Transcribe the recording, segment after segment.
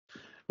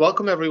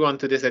Welcome everyone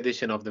to this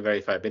edition of the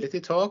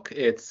Verifiability Talk.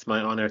 It's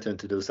my honor to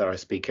introduce our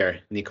speaker,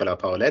 Nicola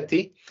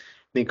Paoletti.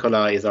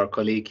 Nicola is our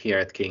colleague here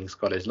at King's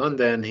College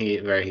London,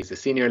 where he's a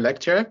senior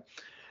lecturer.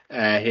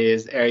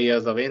 His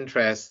areas of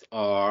interest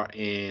are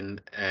in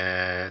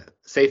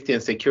safety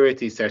and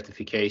security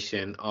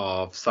certification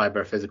of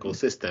cyber physical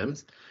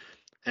systems.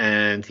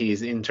 And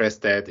he's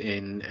interested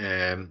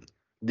in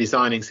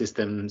designing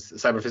systems,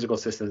 cyber physical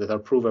systems that are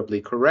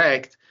provably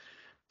correct,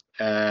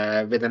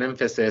 with an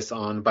emphasis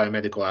on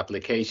biomedical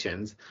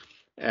applications.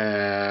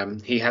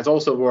 He has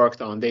also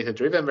worked on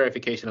data-driven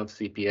verification of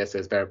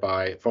CPSs,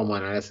 whereby formal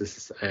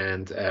analysis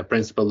and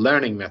principal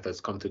learning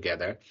methods come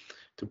together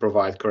to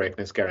provide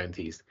correctness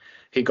guarantees.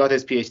 He got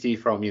his PhD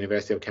from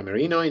University of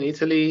Camerino in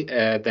Italy.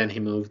 Then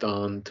he moved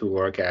on to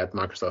work at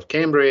Microsoft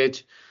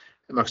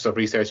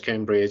Research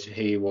Cambridge.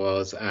 He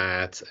was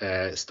at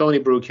Stony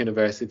Brook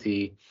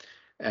University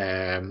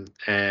and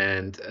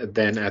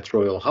then at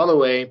Royal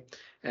Holloway.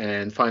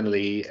 And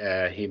finally,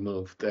 he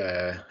moved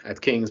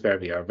at King's, where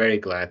we are very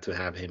glad to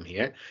have him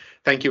here.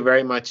 Thank you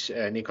very much,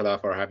 Nicola,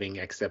 for having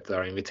accepted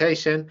our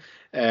invitation.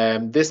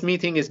 This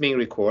meeting is being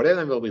recorded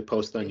and will be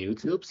posted on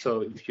YouTube.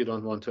 So if you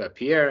don't want to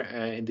appear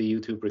in the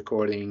YouTube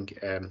recording,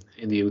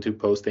 in the YouTube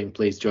posting,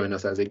 please join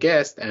us as a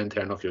guest and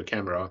turn off your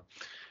camera,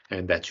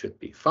 and that should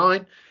be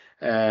fine.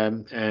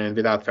 And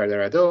without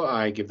further ado,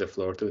 I give the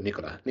floor to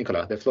Nicola.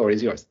 Nicola, the floor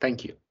is yours.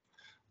 Thank you.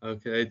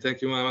 Okay,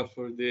 thank you, Mohammed,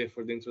 for the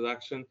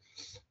introduction.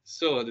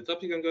 So the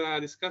topic I'm going to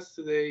discuss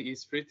today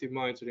is predictive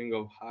monitoring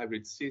of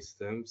hybrid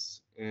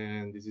systems,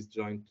 and this is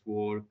joint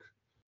work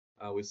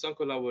with some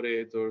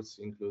collaborators,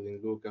 including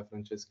Luca,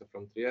 Francesca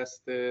from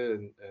Trieste,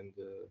 and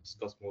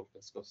Scott Smolka,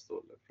 Scott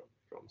Stoller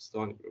from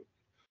Stony Brook.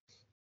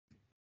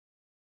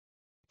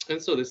 And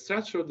so the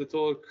structure of the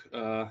talk,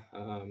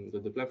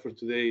 the plan for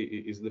today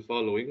is the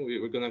following.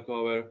 We're going to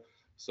cover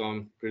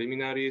some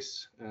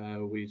preliminaries,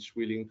 which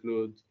will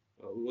include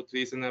what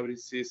is an hybrid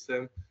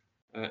system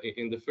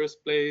in the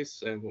first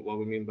place, and what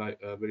we mean by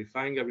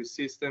verifying hybrid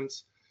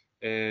systems,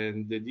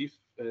 and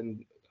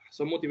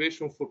some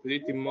motivation for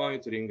predictive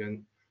monitoring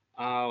and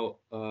how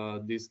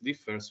this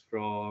differs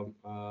from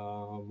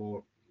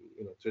more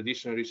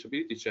traditional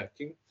reachability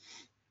checking.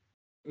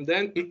 And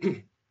then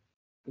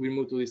we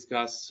move to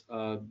discuss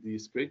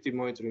this predictive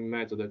monitoring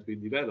method that we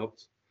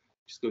developed,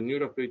 which is called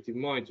neural predictive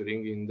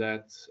monitoring, in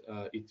that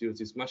it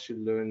uses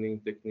machine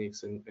learning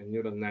techniques and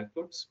neural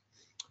networks.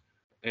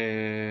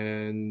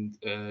 And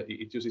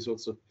it uses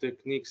also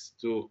techniques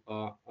to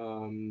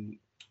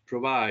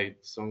provide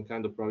some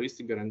kind of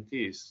probabilistic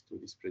guarantees to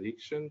these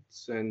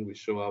predictions, and we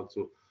show how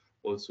to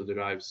also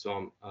derive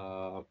some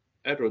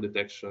error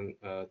detection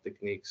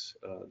techniques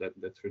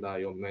that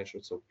rely on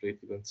measures of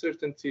predictive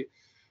uncertainty,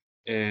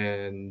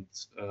 and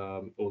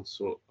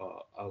also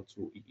how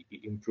to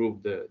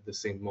improve the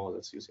same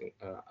models using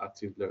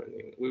active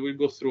learning. We will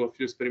go through a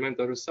few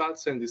experimental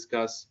results and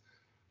discuss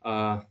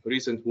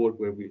recent work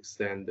where we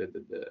extended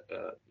the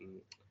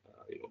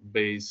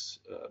base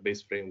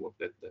framework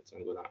that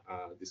I'm going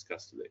to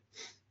discuss today.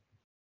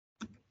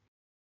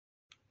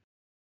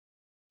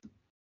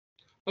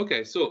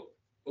 Okay, so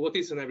what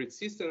is an hybrid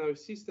system? A hybrid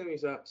system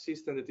is a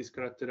system that is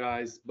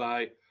characterized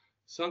by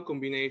some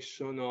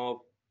combination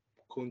of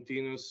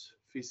continuous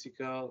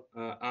physical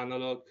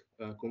analog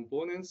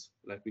components,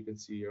 like we can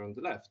see here on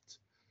the left,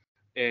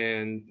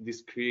 and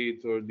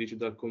discrete or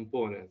digital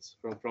components.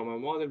 From a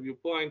model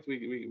viewpoint,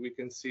 we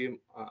can see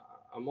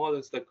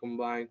models that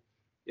combine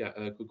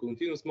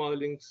continuous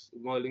modeling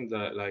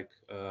that, like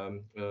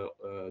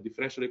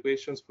differential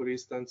equations, for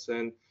instance,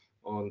 and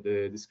on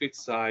the discrete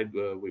side,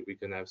 we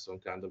can have some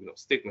kind of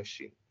state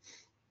machine.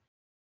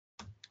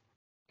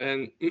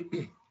 And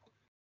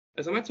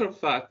as a matter of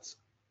fact,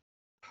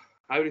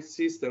 hybrid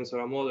systems are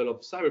a model of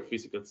cyber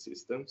physical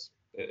systems,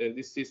 and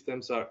these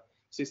systems are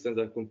systems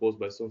that are composed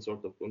by some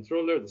sort of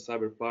controller, the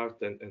cyber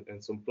part,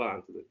 and some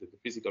plant, the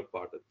physical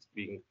part that's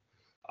being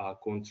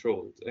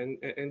controlled. And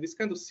these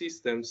kind of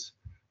systems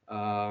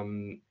are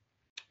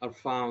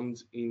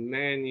found in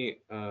many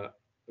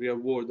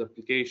real-world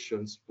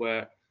applications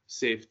where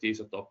safety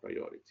is a top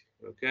priority.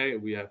 Okay,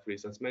 we have, for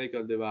instance,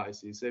 medical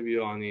devices,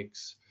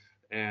 avionics,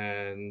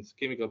 and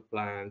chemical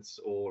plants,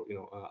 or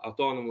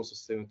autonomous or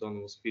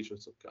semi-autonomous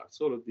features of cars.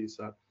 All of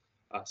these are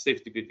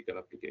safety-critical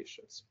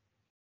applications.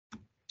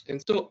 And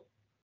so,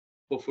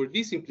 for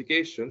these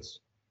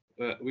implications,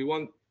 we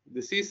want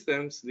the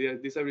systems,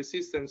 these hybrid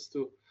systems,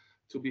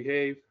 to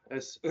behave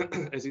as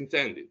as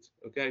intended.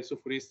 Okay, so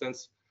for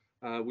instance,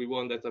 we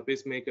want that a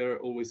pacemaker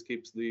always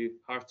keeps the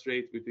heart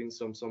rate within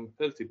some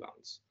healthy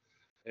bounds,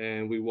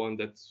 and we want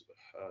that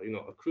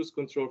a cruise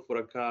control for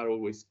a car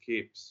always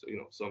keeps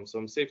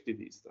some safety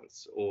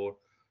distance, or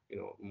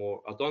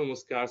more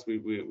autonomous cars,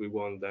 we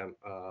want them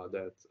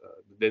that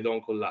they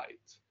don't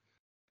collide.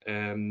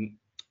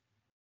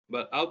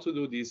 But how to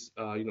do this,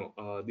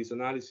 this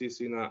analysis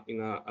in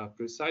a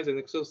precise and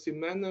exhaustive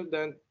manner?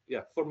 Then,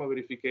 formal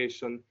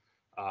verification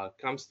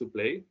comes to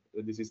play.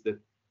 This is the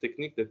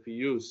technique that we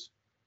use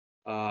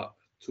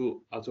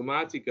to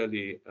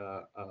automatically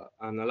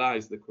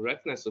analyze the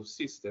correctness of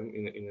system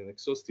in an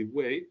exhaustive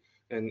way,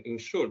 And in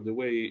short, the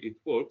way it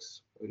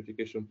works,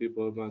 verification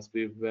people must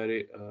be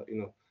very,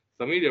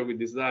 familiar with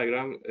this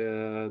diagram.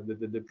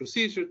 The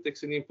procedure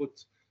takes an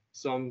input,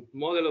 some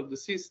model of the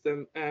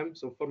system M,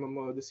 some formal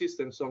model of the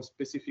system, some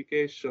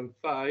specification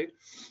phi,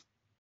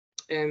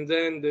 and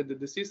then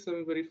the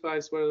system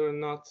verifies whether or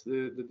not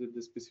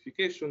the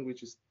specification,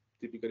 which is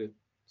typically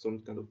some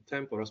kind of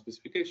temporal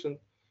specification,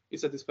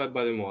 is satisfied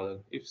by the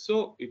model. If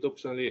so, it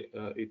optionally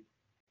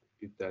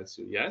it tells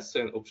you yes,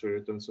 and optionally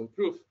returns some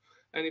proof.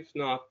 And if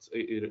not,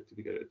 it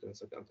typically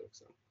returns a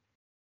counterexample.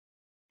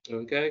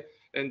 Okay,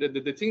 and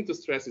the thing to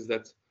stress is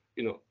that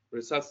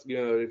results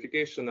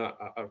verification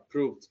are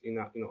proved in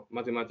a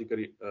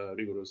mathematically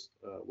rigorous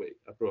way,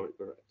 a priori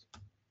correct.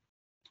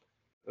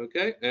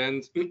 Okay,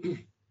 and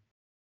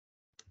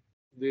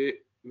the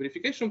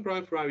verification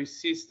problem for our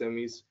system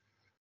is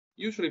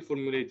usually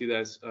formulated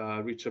as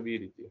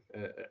reachability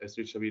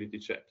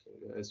checking,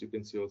 as you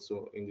can see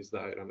also in this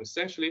diagram.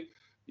 Essentially,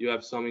 you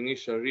have some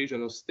initial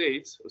regional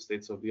states, or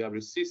states of the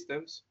average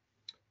systems,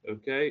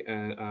 okay,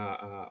 and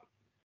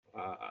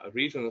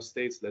regional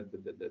states that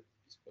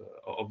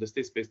of the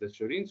state space that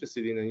you're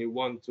interested in, and you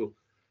want to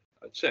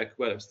check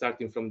whether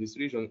starting from this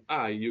region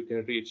I, you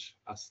can reach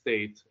a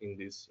state in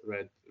this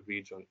red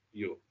region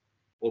U.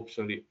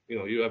 Optionally,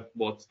 you have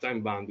both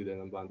time-bounded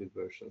and unbounded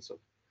versions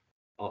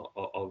of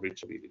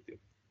reachability.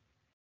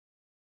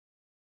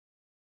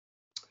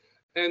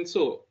 And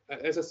so,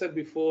 as I said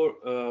before,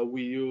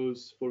 we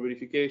use for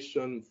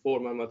verification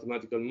formal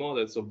mathematical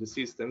models of the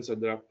systems,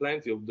 and there are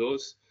plenty of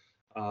those.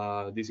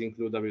 These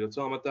include hybrid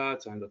automata,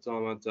 timed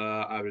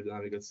automata, hybrid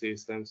dynamical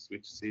systems,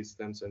 switch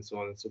systems, and so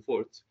on and so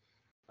forth.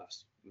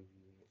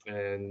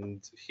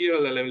 And here,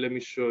 let me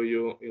show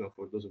you,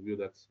 for those of you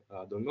that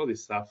don't know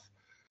this stuff,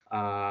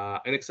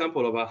 an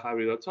example of a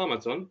hybrid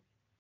automaton.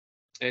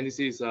 And this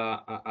is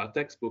a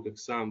textbook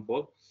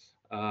example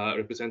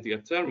representing a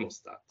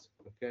thermostat.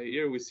 Okay,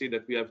 here we see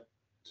that we have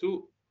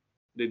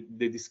the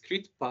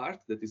discrete part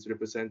that is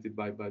represented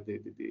by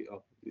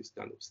this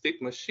kind of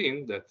state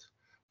machine that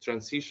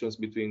transitions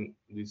between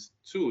these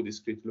two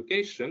discrete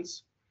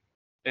locations,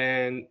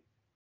 and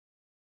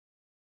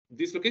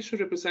this location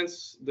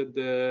represents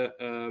the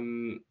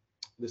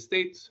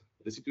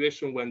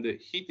situation when the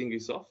heating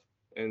is off,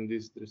 and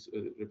this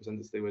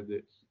represents the state where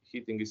the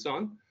heating is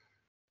on.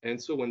 And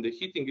so when the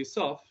heating is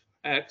off,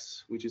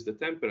 X, which is the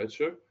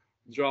temperature,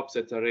 drops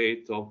at a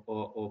rate of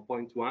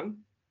 0.1.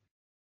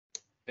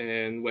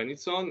 And when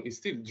it's on, it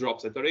still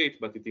drops at a rate,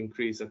 but it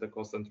increases at a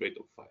constant rate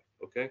of 5,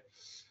 okay?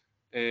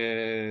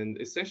 And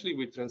essentially,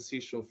 we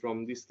transition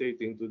from this state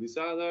into this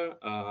other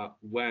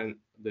when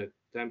the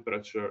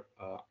temperature,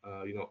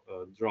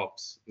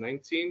 drops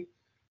 19.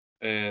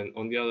 And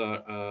on the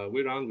other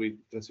way around, we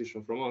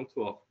transition from on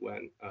to off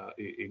when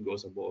it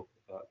goes above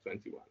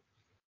 21.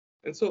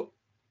 And so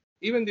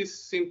even this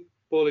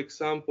simple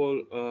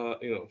example,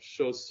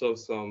 shows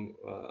some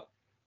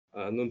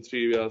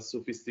non-trivial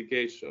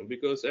sophistication,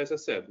 because, as I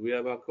said, we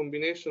have a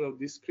combination of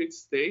discrete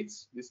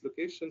states, these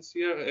locations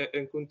here,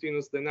 and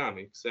continuous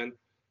dynamics. And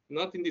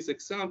not in these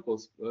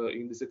examples, but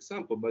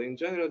in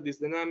general, these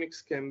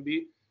dynamics can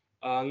be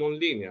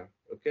nonlinear,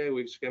 okay,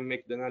 which can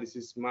make the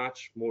analysis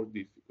much more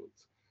difficult.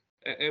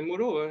 And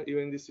moreover,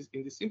 even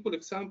in this simple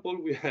example,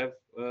 we have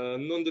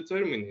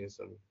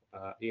non-determinism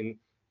in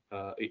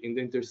the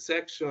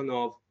intersection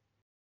of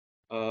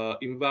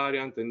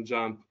invariant and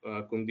jump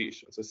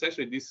conditions.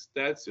 Essentially, this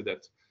tells you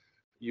that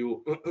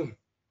you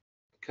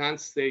can't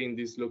stay in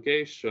this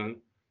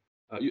location,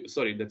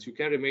 that you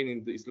can remain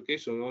in this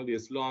location only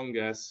as long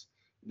as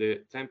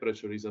the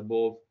temperature is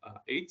above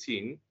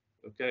 18,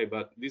 okay?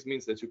 But this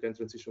means that you can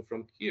transition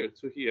from here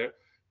to here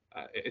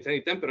at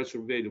any temperature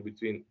value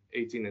between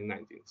 18 and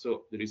 19.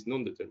 So there is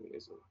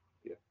non-determinism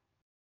here,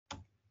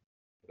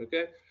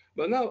 okay?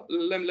 But now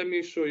let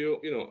me show you,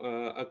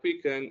 a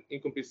quick and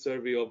incomplete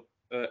survey of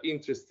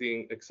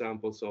interesting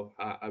examples of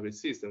hybrid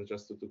systems,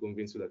 just to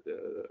convince you that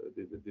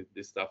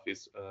this stuff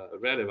is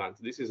relevant.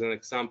 This is an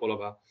example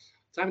of a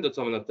timed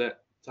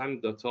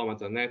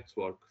automata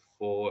network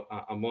for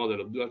a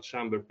model of dual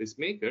chamber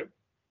pacemaker.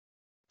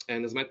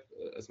 And as a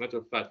matter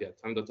of fact,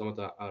 timed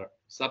automata are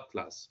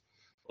subclass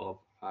of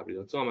hybrid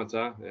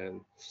automata,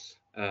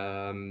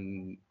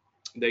 and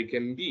they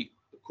can be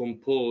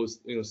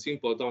composed,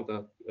 simple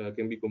automata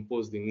can be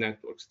composed in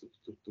networks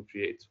to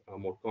create a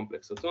more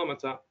complex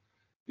automata.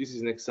 This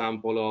is an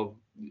example of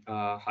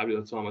a hybrid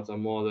automata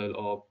model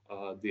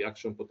of the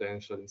action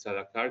potential inside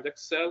a cardiac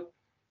cell,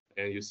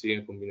 and you see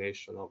a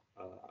combination of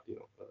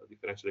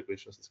differential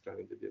equations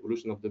describing the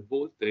evolution of the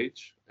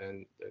voltage,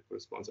 and that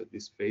corresponds at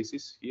these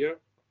phases here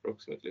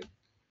approximately.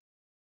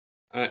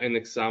 An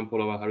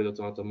example of a hybrid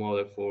automata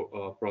model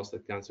for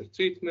prostate cancer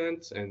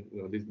treatment, and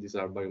these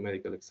are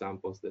biomedical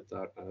examples that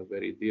are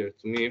very dear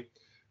to me.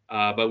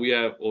 But we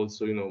have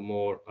also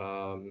more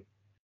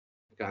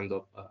kind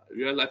of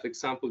real life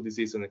example. This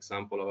is an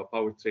example of a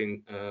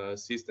powertrain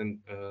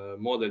system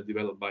model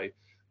developed by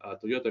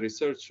Toyota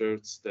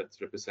researchers that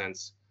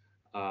represents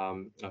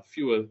a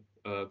fuel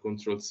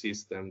control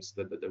systems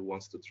that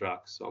wants to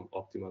track some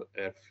optimal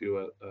air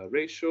fuel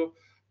ratio.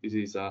 This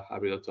is a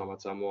hybrid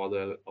automata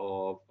model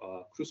of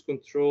cruise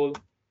control,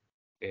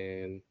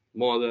 and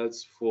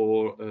models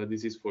for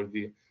this is for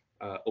the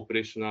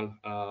operational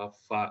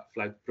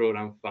flight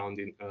program found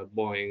in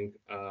Boeing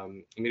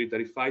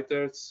military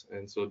fighters,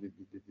 and so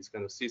this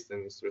kind of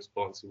system is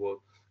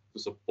responsible to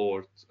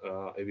support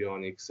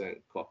avionics and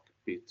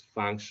cockpit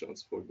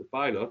functions for the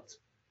pilot.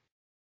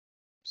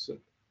 So,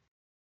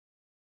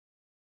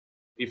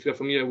 if you're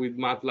familiar with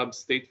MATLAB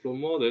stateflow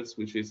models,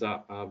 which is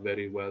a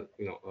very well,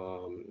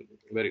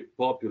 very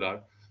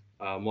popular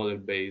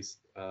model-based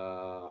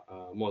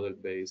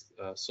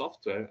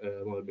software,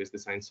 model-based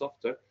design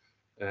software,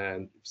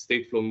 and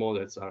stateflow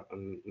models are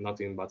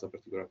nothing but a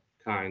particular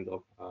kind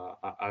of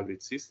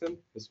hybrid system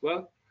as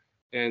well.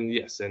 And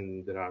yes,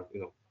 and there are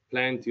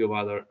plenty of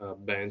other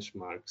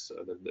benchmarks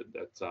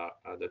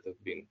that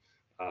have been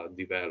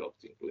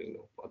developed, including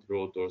quad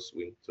rotors,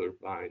 wind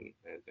turbine,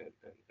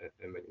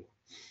 and many more.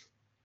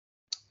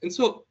 And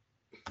so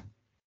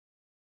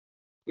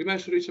we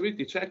mentioned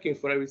reachability checking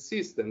for hybrid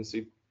systems.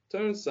 It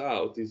turns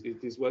out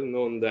it is well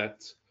known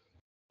that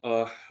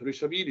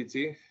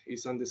reachability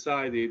is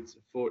undecided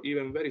for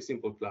even very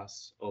simple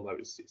class of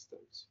hybrid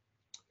systems.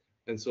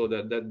 And so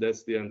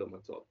that's the end of my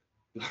talk.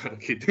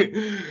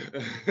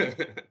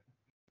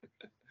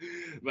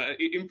 But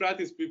in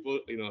practice, people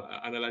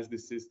analyze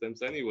these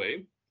systems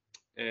anyway.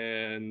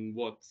 And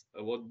what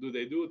do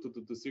they do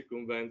to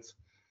circumvent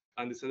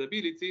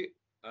undecidability?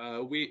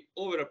 We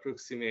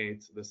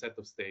over-approximate the set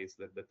of states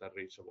that are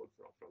reachable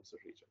from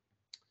such region.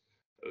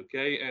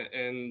 Okay,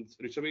 and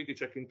reachability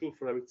checking tools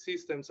for hybrid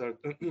systems are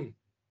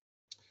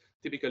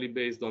typically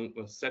based on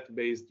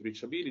set-based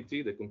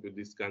reachability. They compute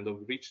this kind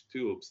of reach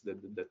tubes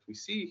that we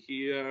see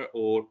here,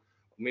 or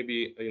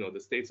maybe the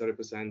states are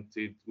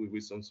represented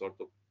with some sort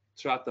of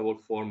tractable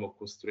form of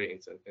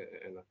constraints, and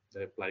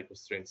they apply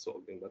constraint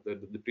solving. But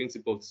the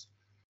principle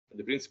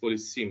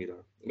is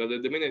similar. But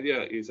the main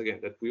idea is, again,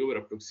 that we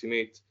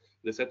over-approximate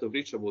the set of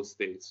reachable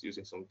states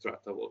using some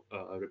tractable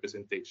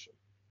representation.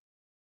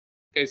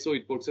 Okay, so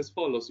it works as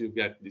follows: you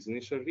get this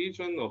initial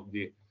region of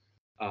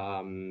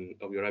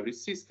your hybrid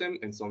system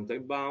and some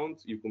type bound.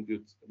 You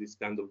compute this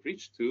kind of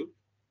reach tube,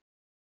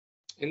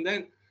 and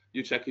then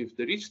you check if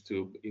the reach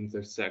tube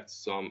intersects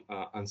some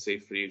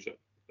unsafe region.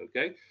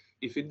 Okay,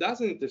 if it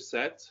doesn't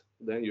intersect,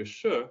 then you're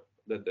sure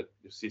that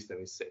your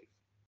system is safe.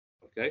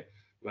 Okay,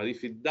 but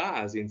if it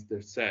does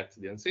intersect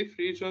the unsafe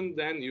region,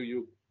 then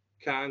you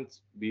can't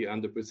be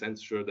 100%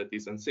 sure that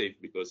it's unsafe,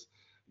 because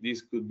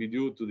this could be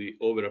due to the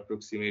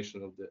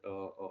over-approximation of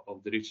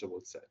the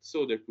reachable set.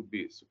 So there could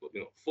be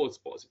false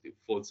positive,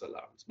 false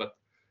alarms. But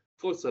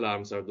false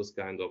alarms are those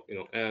kind of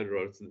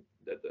errors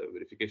that the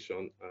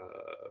verification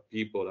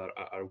people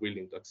are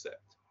willing to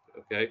accept.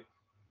 Okay,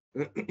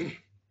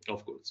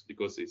 of course,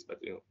 because it's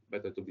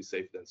better to be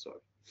safe than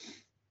sorry.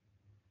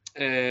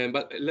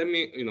 But let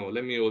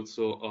me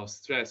also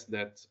stress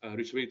that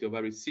reachability of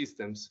hybrid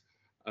systems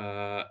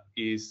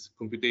is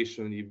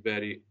computationally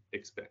very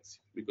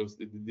expensive, because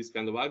this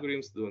kind of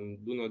algorithms do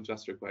not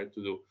just require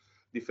to do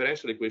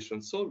differential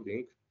equation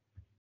solving,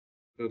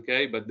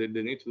 okay, but they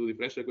need to do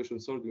differential equation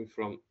solving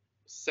from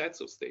sets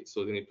of states.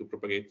 So they need to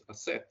propagate a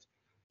set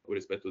with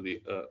respect to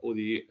the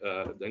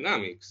ODE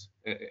dynamics,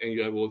 and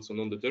you have also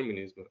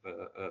non-determinism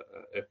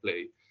at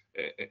play.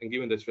 And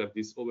given that you have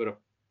this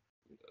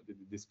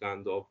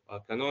kind of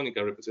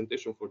canonical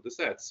representation for the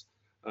sets,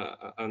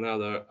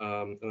 another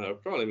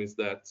problem is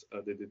that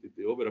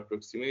the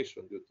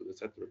over-approximation due to the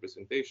set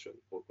representation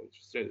or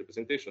constraint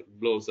representation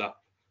blows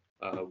up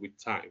with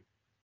time.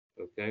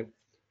 Okay.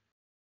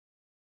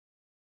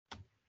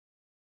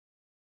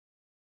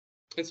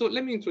 And so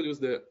let me introduce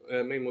the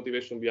main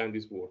motivation behind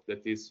this work,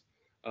 that is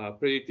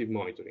predictive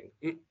monitoring.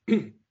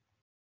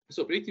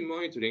 So predictive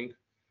monitoring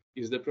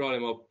is the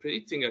problem of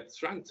predicting at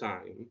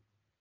runtime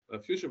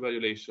future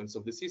violations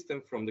of the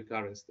system from the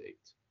current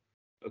state.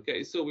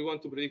 Okay, so we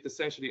want to predict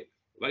essentially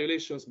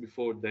violations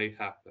before they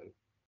happen.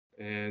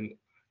 And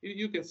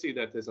you can see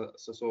that as a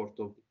sort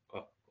of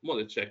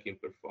model checking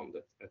performed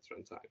at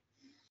runtime.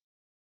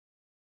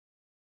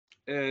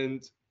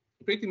 And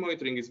predictive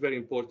monitoring is very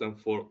important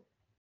for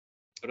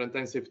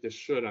runtime safety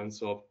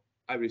assurance of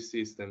hybrid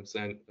systems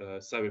and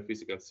cyber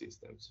physical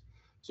systems.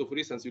 So for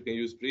instance, you could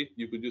use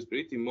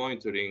predictive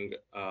monitoring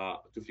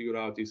to figure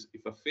out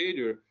if a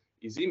failure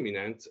is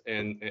imminent,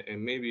 and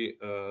maybe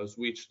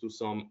switch to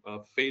some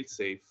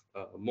fail-safe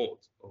mode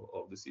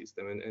of the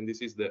system. And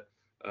this is the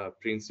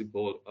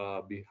principle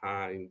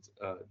behind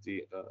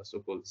the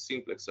so-called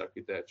simplex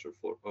architecture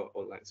for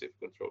online safe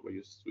control, where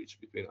you switch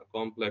between a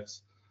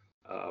complex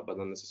but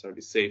not necessarily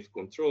safe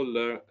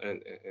controller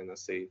and a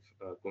safe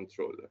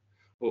controller.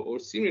 Or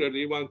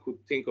similarly, one could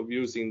think of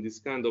using this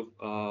kind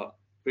of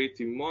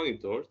predictive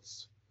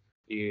monitors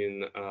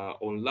in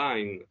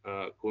online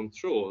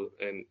control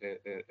and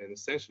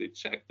essentially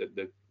check that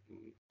the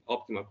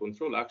optimal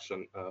control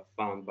action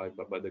found by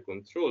the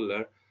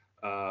controller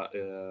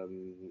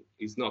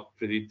is not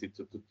predicted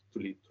to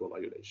lead to a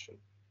violation.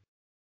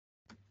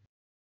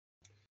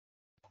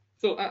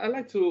 So I'd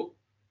like to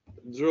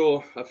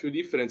draw a few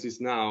differences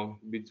now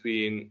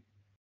between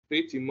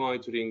predictive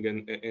monitoring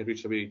and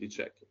reachability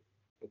checking.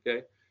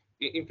 Okay,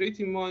 in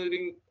predictive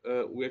monitoring,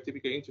 we are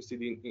typically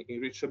interested in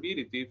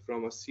reachability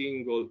from a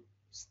single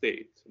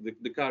state,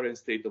 the current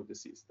state of the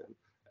system,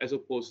 as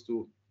opposed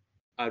to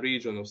a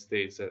region of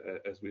states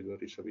as we do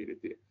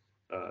reachability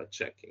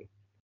checking.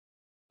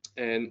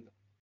 And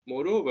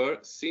moreover,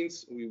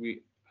 since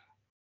we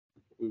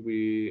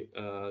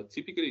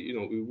typically,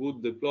 we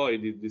would deploy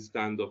this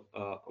kind of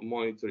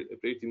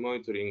predictive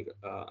monitoring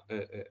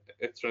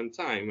at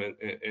runtime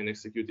and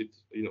execute it,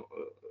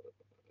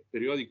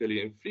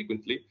 periodically and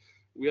frequently,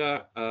 we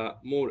are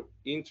more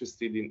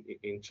interested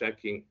in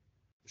checking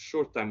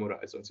short time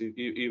horizons,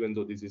 even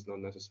though this is not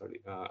necessarily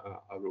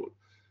a rule.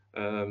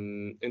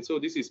 And so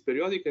this is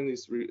periodic, and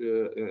this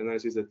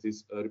analysis that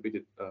is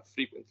repeated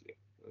frequently.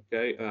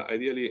 Okay,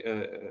 ideally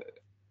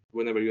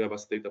whenever you have a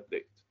state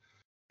update.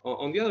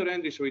 On the other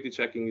hand, reachability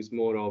checking is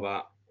more of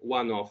a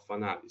one-off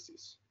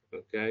analysis.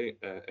 Okay,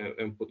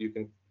 and you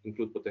can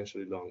include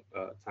potentially long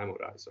time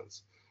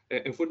horizons.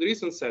 And for the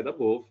reasons said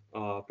above,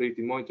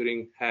 predictive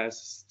monitoring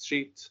has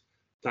strict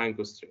time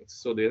constraints.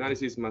 So the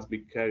analysis must be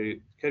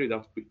carried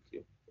out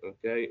quickly.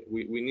 Okay,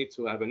 we need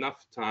to have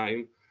enough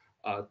time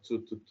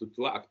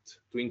to act,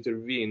 to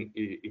intervene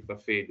if a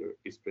failure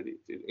is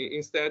predicted.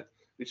 Instead,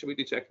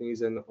 reachability checking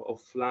is an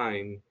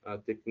offline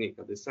technique,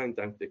 a design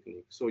time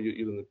technique. So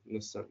you don't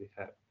necessarily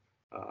have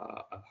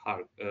a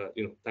hard,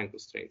 time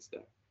constraints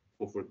there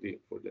for the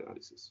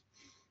analysis.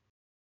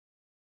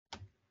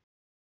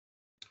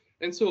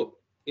 And so,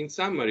 in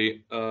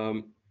summary,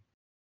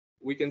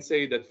 we can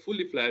say that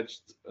fully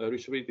fledged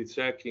reachability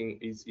checking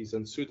is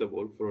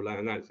unsuitable for line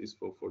analysis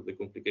for the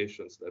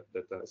complications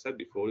that I said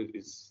before. It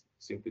is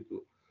simply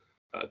too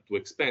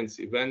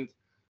expensive. And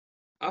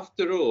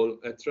after all,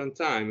 at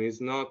runtime is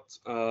not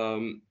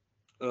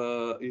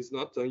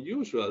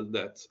unusual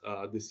that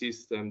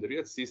the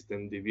real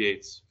system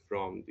deviates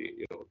from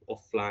the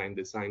offline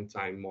design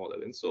time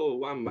model. And so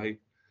one might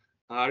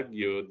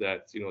argue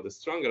that the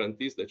strong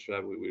guarantees that you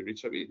have with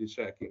reachability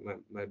checking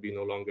might be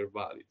no longer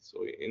valid.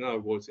 So in other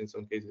words, in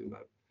some cases, it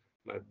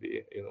might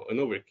be an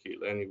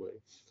overkill anyway.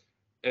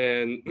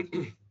 And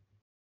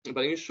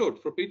but in short,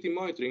 for predictive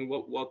monitoring,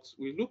 what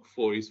we look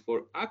for is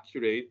for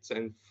accurate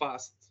and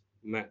fast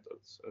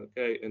methods,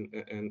 okay,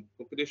 and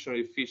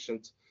computationally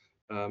efficient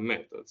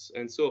methods.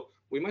 And so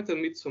we might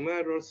admit some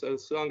errors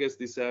as long as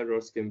these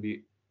errors can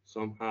be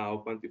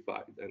somehow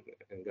quantified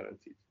and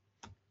guaranteed.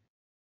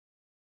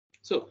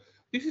 So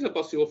this is a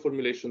possible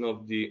formulation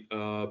of the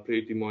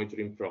predictive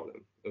monitoring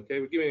problem. Okay,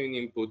 we're giving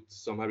an input,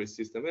 some hybrid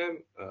system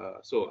M,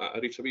 so a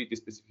reachability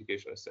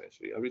specification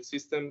essentially, a rich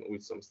system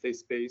with some state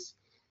space,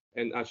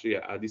 and actually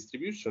a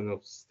distribution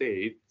of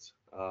state,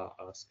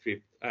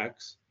 script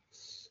X.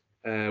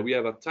 We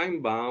have a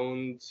time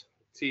bound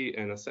T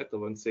and a set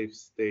of unsafe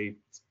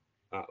state.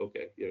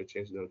 Okay, here I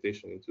changed the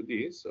notation into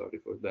this. Sorry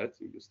for that.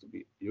 It used to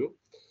be U.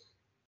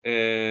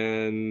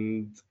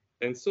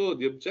 And so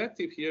the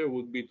objective here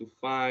would be to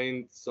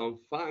find some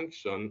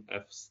function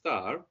F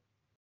star,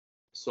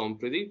 some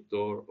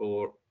predictor,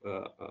 or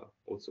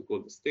also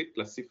called the state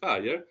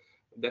classifier,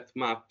 that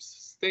maps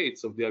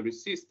states of the hybrid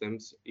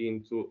systems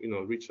into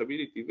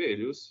reachability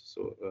values,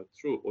 so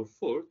true or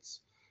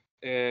false.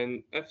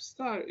 And F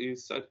star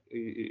is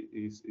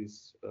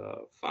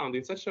found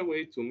in such a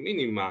way to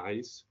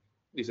minimize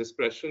this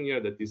expression here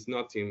that is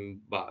nothing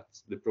but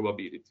the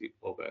probability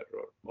of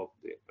error of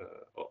the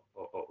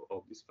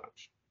of this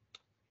function.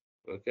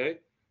 Okay,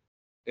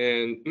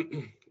 and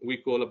we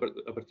call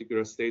a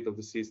particular state of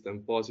the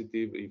system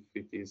positive if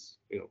it is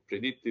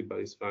predicted by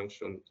this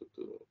function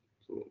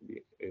to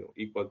be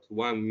equal to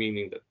 1,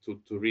 meaning that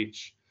to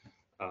reach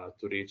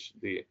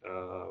the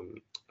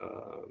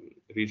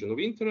region of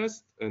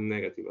interest, and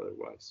negative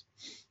otherwise.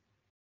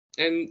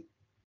 And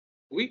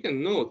we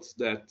can note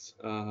that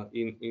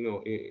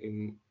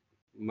in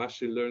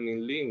machine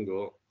learning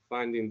lingo,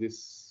 finding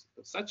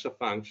such a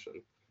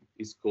function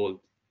is called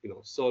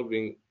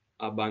solving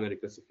a binary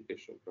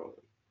classification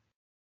problem.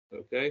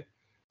 Okay,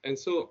 and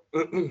so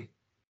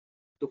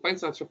to find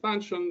such a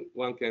function,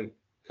 one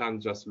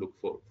can't just look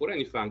for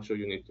any function.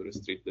 You need to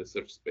restrict the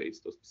search space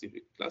to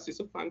specific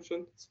classes of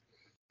functions.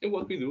 And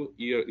what we do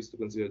here is to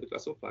consider the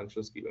class of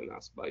functions given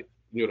us by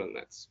neural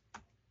nets.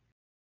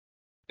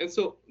 And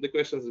so the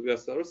questions we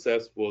asked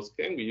ourselves was,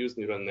 can we use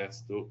neural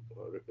nets to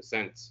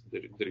represent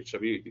the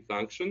reachability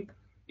function?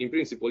 In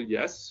principle,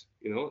 yes.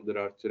 There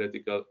are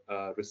theoretical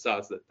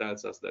results that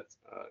tells us that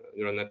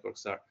neural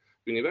networks are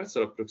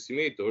universal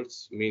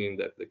approximators, meaning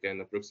that they can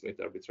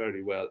approximate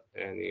arbitrarily well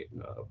any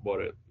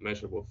Borel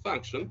measurable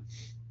function.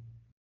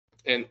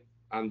 And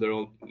under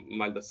all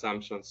mild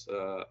assumptions,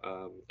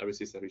 a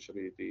resistant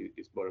reachability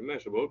is Borel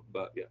measurable.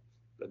 But yeah,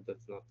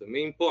 that's not the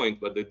main point.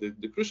 But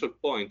the crucial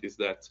point is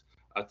that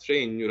a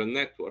trained neural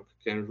network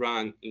can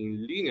run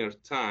in linear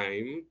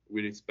time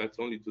with respect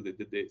only to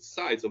the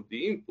size of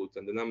the input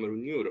and the number of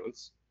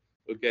neurons.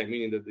 Okay,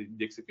 meaning that the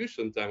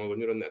execution time of a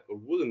neural network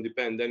wouldn't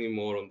depend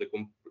anymore on the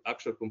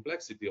actual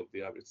complexity of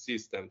the average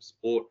systems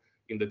or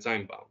in the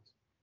time bound.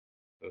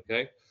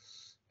 Okay,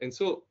 and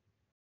so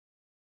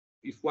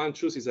if one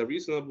chooses a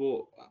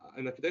reasonable,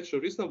 an architecture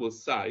reasonable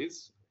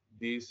size,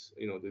 this,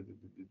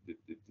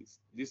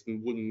 this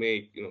would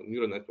make,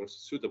 neural networks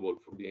suitable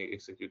for being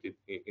executed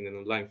in an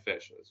online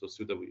fashion, so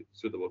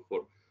suitable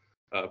for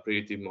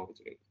predictive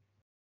monitoring.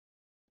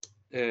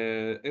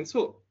 And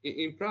so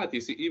in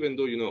practice, even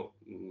though,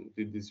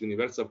 this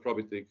universal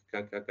property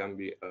can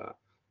be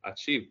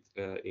achieved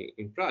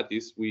in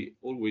practice, we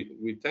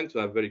tend to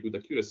have very good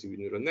accuracy with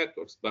neural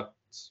networks, but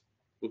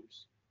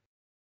oops,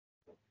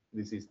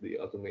 this is the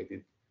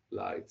automated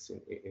lights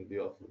in the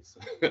office.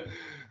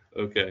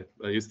 Okay,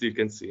 you still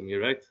can see me,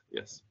 right?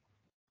 Yes.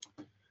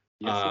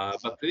 Yes.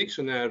 But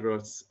prediction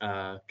errors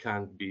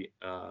can't be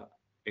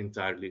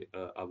entirely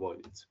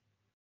avoided.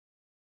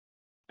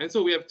 And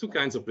so we have two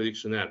kinds of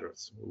prediction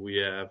errors. We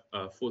have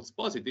false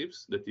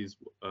positives, that is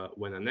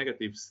when a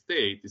negative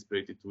state is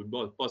predicted to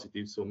be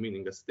positive, so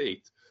meaning a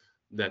state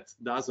that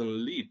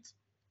doesn't lead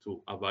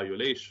to a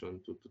violation,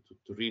 to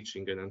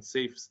reaching an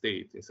unsafe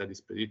state, instead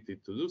is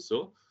predicted to do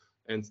so.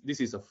 And this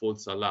is a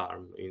false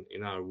alarm.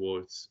 In our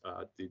words,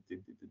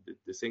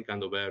 the same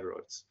kind of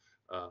errors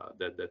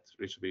that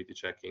reachability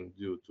checking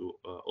due to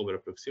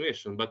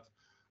over-approximation. But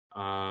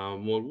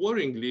more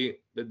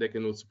worryingly, that they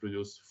can also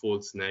produce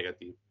false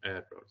negative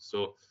errors.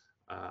 So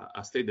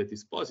a state that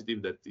is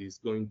positive, that is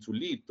going to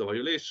lead to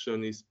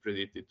violation, is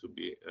predicted to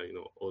be,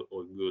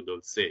 all good,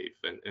 all safe.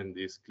 And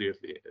this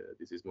clearly,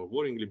 this is more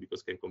worryingly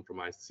because can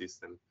compromise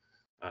system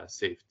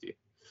safety.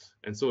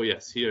 And so,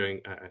 yes, here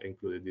I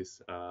included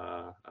this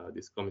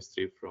this comic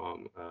strip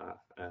from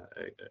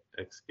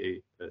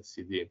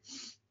XKCD,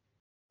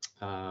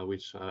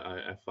 which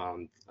I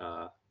found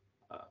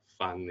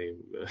funny.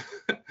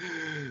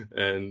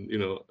 And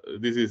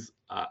this is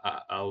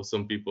how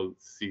some people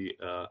see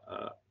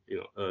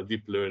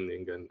deep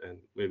learning, and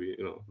maybe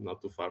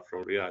not too far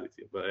from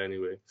reality, but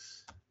anyway.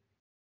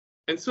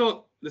 And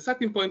so the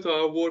starting point of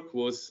our work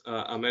was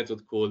a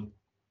method called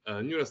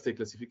neural state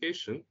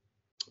classification,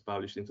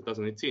 published in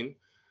 2018.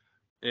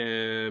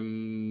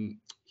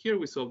 Here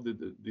we solved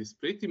this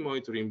predictive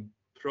monitoring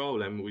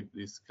problem with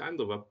this kind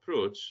of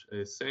approach.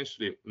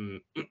 Essentially,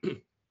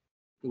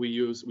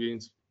 we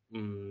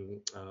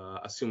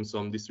assume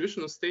some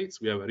distribution of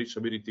states. We have a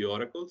reachability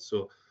oracle,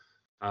 so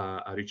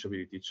a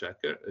reachability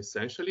checker,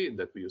 essentially,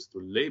 that we use to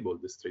label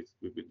the states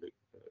with the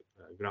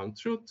ground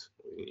truth.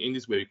 In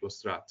this way, we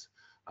construct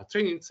a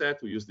training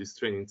set. We use this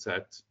training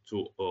set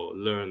to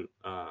learn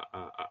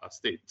a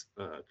state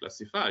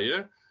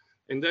classifier.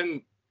 And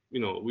then,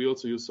 we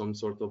also use some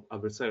sort of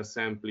adversarial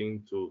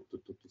sampling to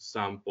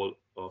sample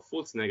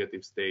false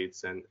negative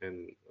states, and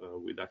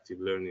with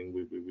active learning,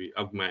 we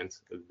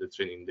augment the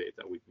training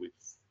data with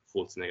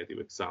false negative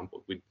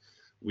example, with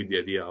the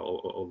idea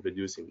of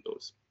reducing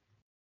those.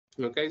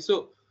 Okay,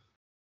 so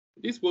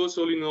this was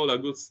all in all a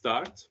good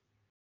start.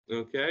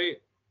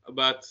 Okay,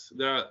 but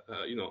there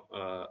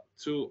are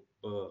two.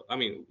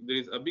 There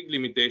is a big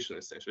limitation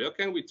essentially. How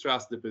can we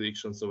trust the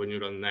predictions of a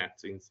neural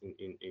net in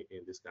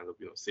this kind of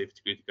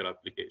safety critical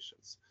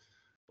applications?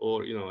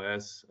 Or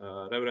as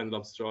Reverend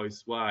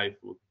Lovejoy's wife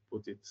would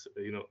put it,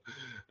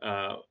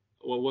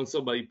 won't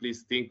somebody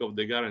please think of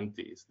the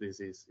guarantees? This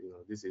is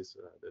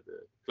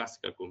the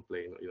classical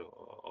complaint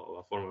of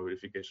a formal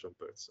verification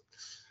person.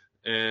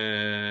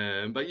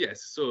 But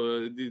yes,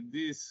 so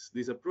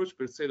this approach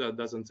per se that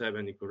doesn't have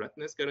any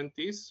correctness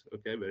guarantees.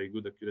 Okay, very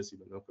good accuracy,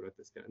 but no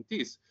correctness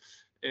guarantees.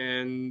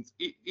 And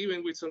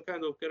even with some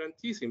kind of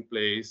guarantees in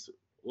place,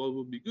 what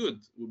would be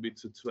good would be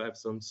to have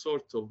some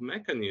sort of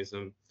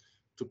mechanism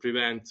to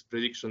prevent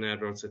prediction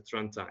errors at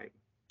runtime,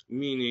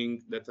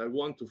 meaning that I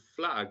want to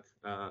flag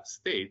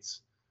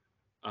states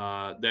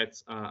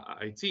that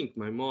I think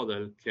my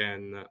model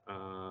can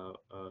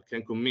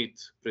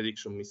commit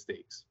prediction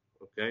mistakes.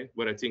 Okay,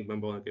 where I think my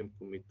model can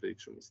commit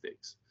prediction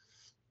mistakes.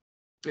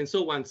 And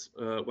so once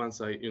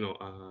I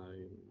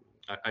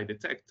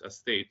detect a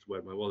state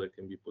where my model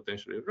can be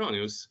potentially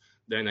erroneous,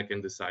 then I can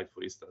decide,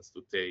 for instance,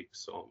 to take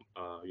some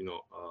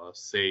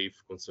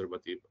safe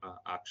conservative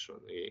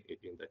action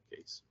in that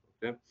case.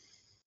 Okay.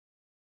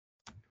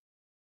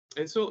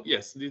 And so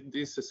yes,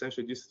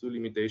 essentially these two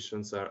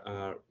limitations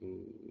are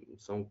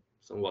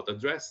somewhat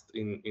addressed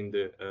in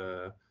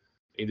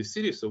the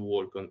series of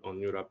work on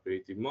neural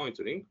predictive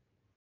monitoring.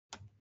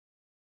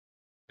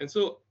 And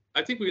so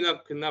I think we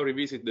can now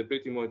revisit the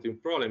predictive monitoring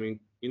problem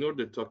in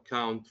order to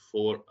account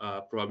for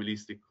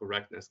probabilistic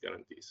correctness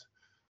guarantees.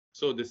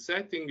 So the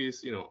setting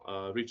is,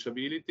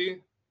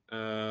 reachability,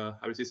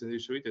 high-resistance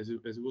reachability as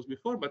it was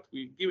before, but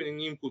we given an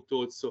input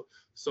also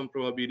some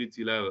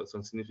probability level,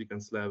 some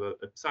significance level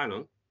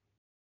epsilon.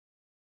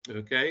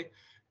 Okay,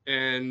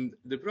 and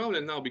the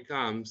problem now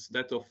becomes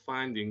that of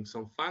finding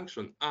some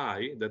function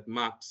I that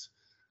maps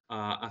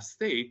a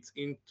state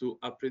into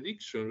a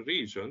prediction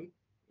region.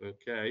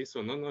 Okay,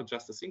 so not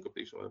just a single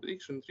prediction, but a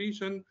prediction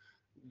region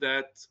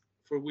that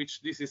for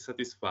which this is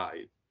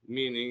satisfied,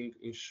 meaning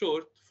in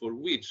short, for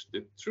which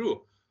the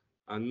true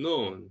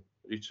unknown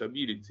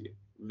reachability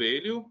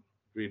value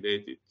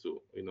related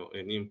to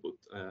an input,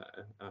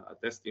 a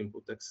test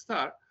input x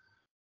star,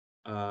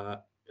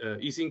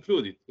 is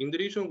included in the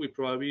region with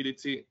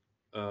probability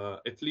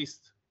at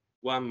least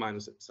 1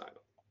 minus epsilon.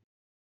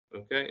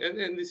 Okay,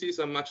 and this is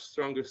a much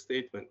stronger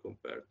statement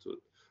compared to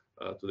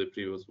the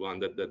previous one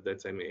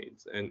that I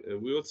made. And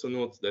we also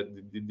note that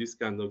this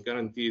kind of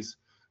guarantees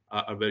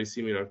are very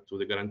similar to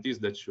the guarantees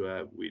that you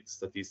have with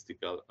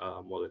statistical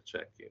model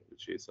checking,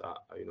 which is a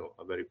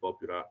very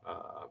popular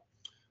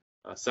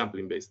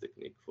sampling-based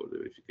technique for the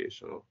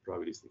verification of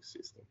probabilistic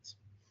systems.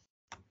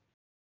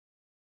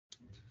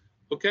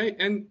 Okay,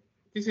 and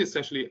this is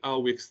essentially how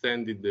we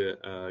extended the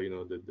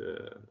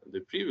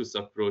previous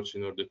approach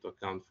in order to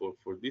account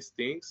for these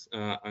things.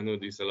 I know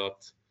there's a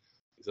lot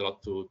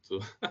to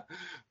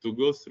to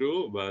go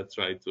through, but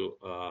try to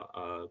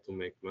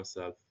make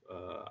myself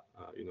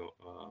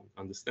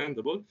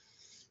understandable.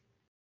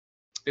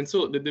 And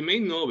so the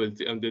main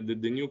novelty and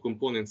the new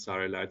components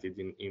are highlighted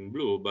in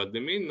blue, but the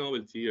main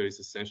novelty here is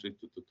essentially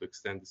to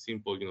extend the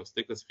simple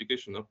state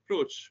classification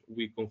approach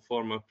with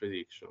conformal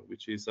prediction,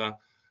 which is a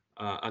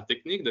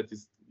technique that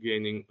is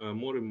gaining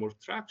more and more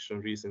traction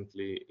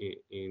recently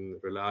in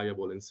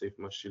reliable and safe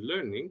machine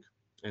learning,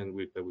 and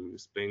we will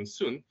explain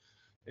soon.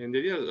 And the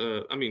idea,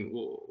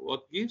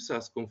 what gives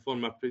us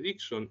conformal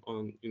prediction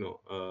on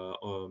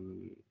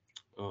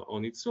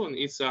its own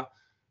is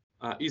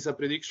a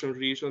prediction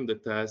region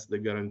that has the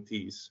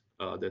guarantees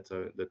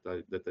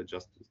that I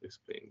just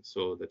explained.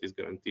 So that is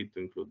guaranteed to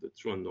include the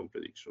true unknown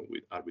prediction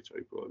with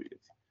arbitrary probability.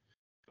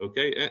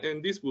 Okay,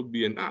 and this would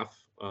be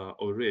enough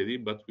already,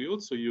 but we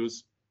also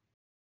use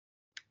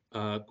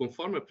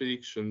conformal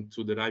prediction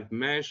to derive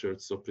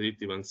measures of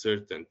predictive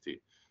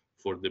uncertainty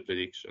for the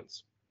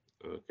predictions.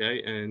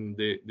 Okay, and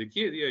the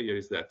key idea here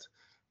is that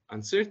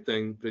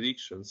uncertain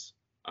predictions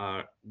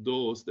are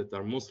those that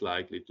are most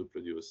likely to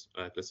produce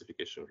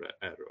classification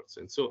errors.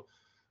 And so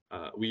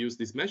we use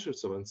these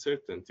measures of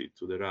uncertainty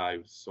to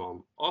derive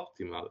some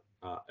optimal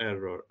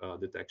error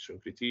detection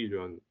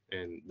criterion,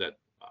 and that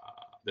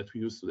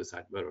we use to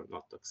decide whether or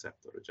not to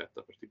accept or reject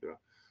a particular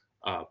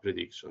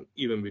prediction,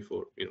 even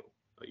before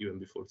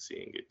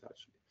seeing it,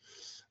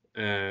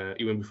 actually,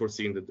 even before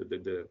seeing the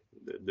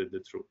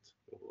truth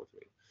of what I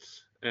mean.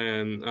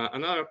 And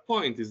another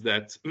point is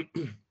that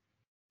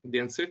the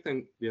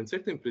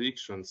uncertain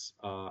predictions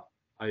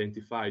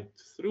identified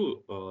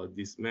through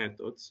these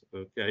methods,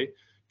 okay,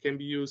 can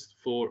be used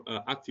for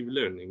active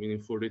learning,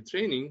 meaning for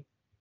retraining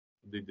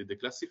the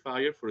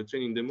classifier, for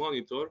retraining the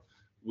monitor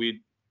with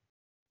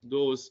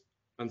those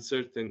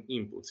uncertain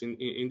inputs.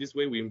 In this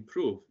way, we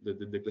improve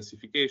the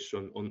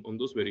classification on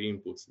those very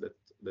inputs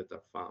that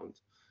are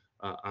found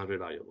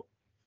unreliable.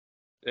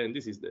 And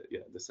this is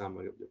the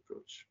summary of the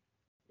approach.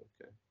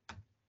 Okay.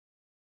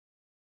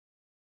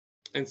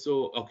 And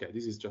so, okay,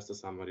 this is just a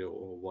summary of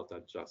what I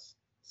just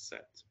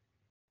said.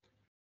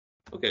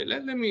 Okay,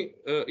 let me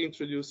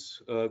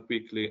introduce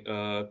quickly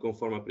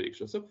conformal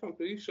prediction. So conformal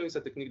prediction is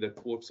a technique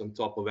that works on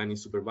top of any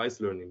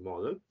supervised learning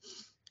model.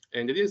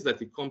 And it is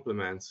that it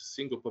complements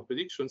single point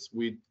predictions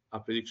with a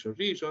prediction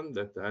region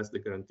that has the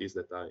guarantees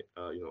that I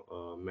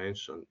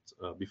mentioned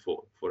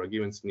before. For a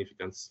given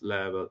significance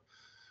level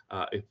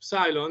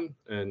epsilon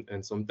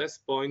and some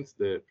test points,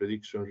 the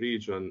prediction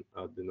region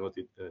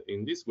denoted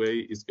in this way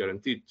is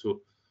guaranteed to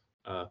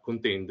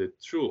contain the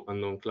true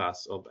unknown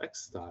class of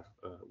X star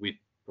with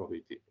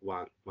probability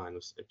 1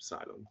 minus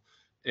epsilon.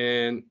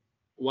 And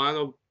one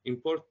of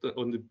important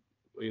on the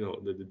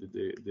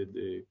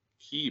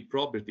key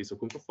properties of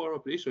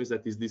conformal prediction is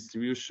that it's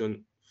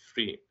distribution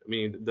free. I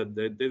mean that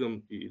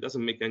it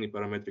doesn't make any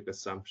parametric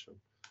assumption.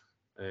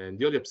 And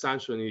the only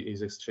assumption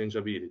is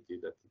exchangeability,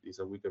 that is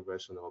a weaker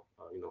version of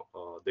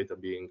data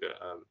being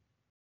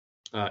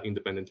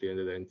independently and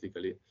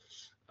identically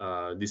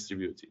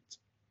distributed.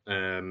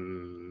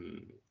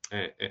 And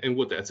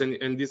what else?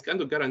 And these kind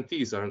of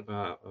guarantees are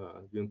I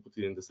didn't put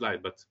it in the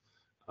slide, but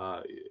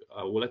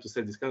I would like to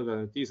say these kind of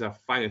guarantees are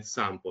finite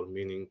sample,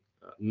 meaning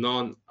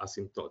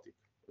non-asymptotic.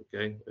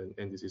 Okay,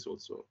 and this is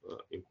also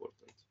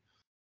important.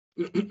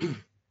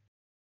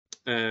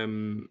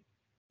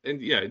 And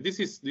yeah, this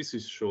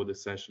is showed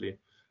essentially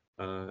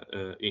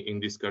in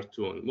this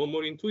cartoon.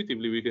 More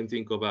intuitively, we can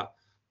think of a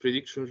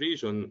prediction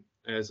region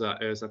as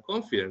a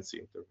confidence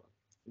interval.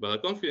 But a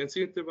confidence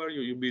interval,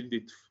 you build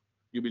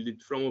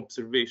it from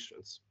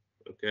observations.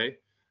 Okay,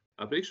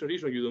 a prediction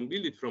region, you don't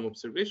build it from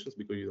observations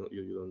because you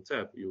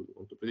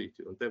want to predict,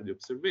 you don't have the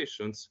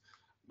observations,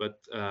 but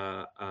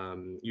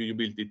you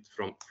build it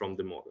from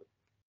the model.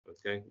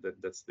 Okay,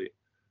 that's the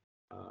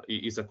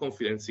is a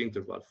confidence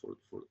interval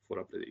for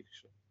a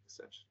prediction,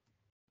 essentially.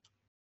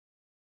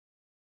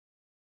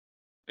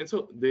 And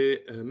so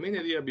the main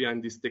idea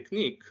behind this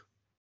technique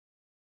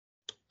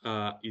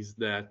is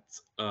that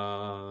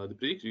the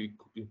prediction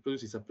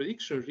produces a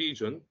prediction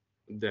region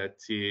that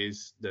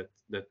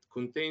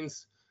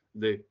contains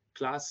the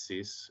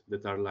classes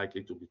that are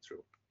likely to be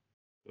true.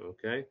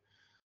 Okay,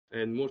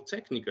 and more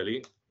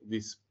technically,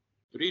 this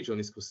region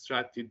is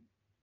constructed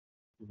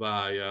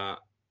via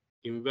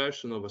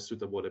inversion of a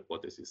suitable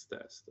hypothesis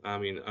test. I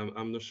mean,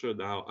 I'm not sure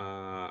now.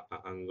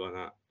 I'm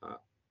gonna.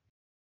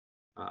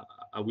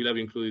 I will have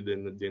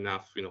included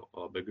enough,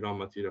 background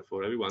material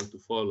for everyone to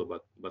follow,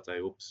 but I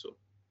hope so.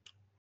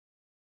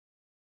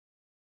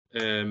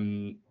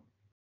 And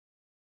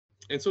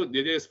so the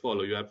idea is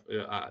follow. You have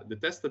the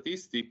test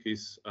statistic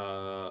is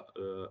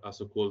a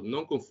so-called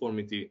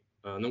non-conformity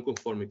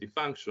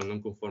function,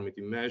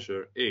 non-conformity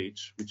measure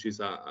H, which is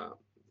a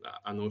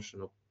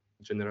notion of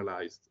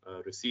generalized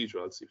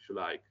residuals, if you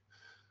like.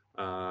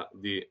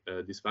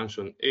 This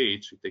function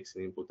H, it takes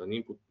an input, an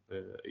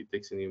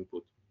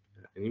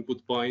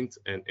input point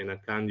and a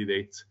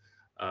candidate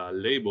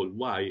label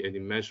Y, and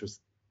it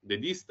measures the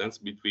distance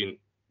between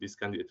this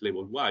candidate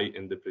label Y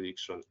and the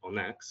prediction on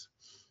X.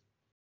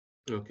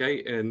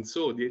 Okay, and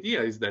so the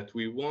idea is that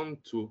we want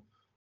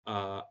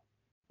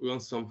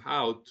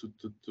somehow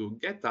to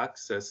get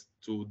access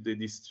to the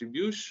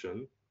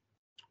distribution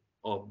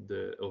of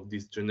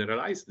these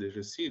generalized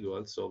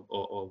residuals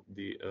of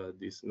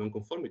these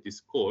nonconformity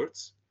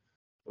scores,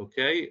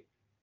 okay,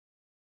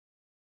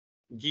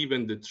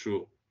 given the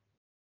true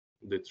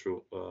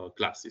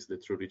classes, the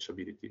true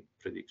reachability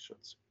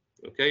predictions.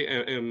 Okay,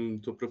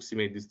 and to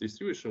approximate this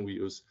distribution, we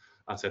use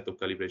a set of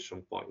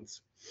calibration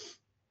points.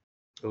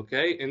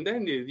 Okay, and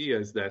then the idea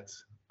is that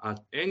at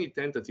any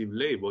tentative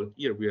label,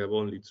 here we have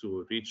only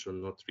to reach or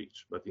not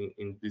reach, but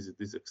in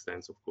this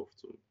extends, of course,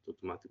 to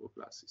multiple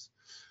classes.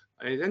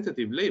 A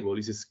tentative label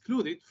is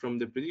excluded from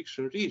the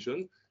prediction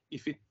region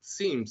if it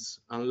seems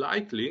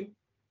unlikely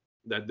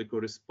that the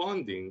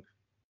corresponding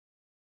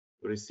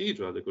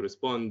residual, the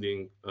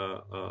corresponding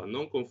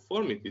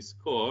nonconformity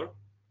score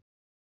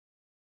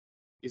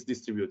is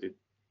distributed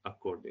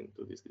according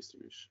to this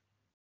distribution.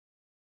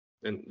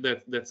 And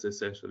that's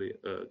essentially,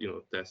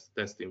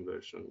 test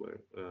inversion,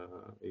 where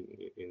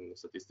in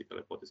statistical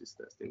hypothesis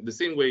testing. The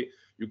same way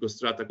you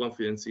construct a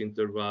confidence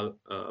interval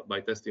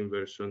by test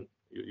inversion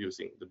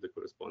using the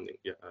corresponding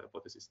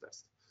hypothesis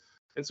test.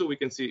 And so we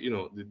can see,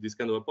 this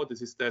kind of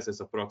hypothesis test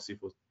as a proxy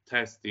for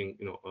testing,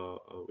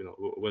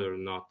 whether or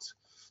not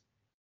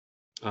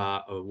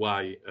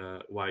Y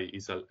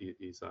is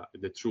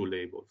the true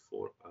label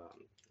for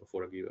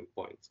a given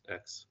point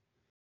X.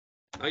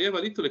 I have a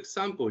little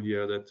example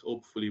here that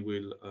hopefully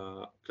will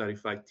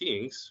clarify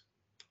things.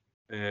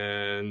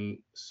 And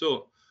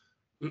so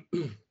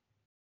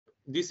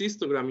this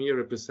histogram here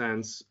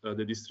represents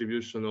the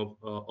distribution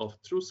of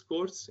true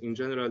scores. In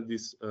general,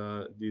 these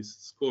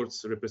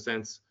scores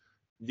represents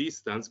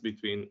distance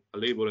between a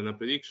label and a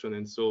prediction,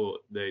 and so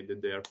they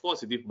are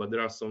positive, but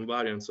there are some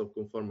variants of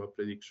conformal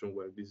prediction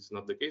where this is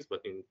not the case,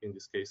 but in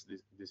this case,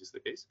 this is the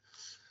case.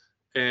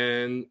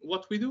 And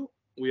what we do,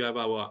 we have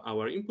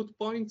our input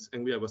points,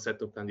 and we have a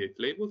set of candidate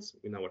labels,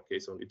 in our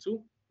case only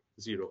 2,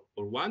 0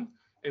 or 1,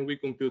 and we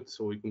compute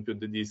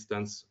the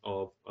distance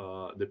of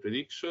the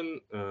prediction,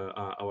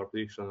 our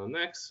prediction on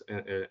X,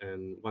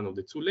 and one of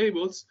the two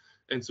labels,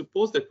 and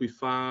suppose that we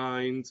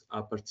find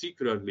a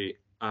particularly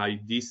high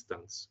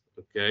distance,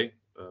 okay,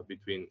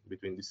 between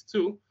these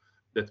two,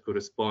 that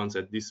corresponds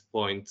at this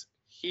point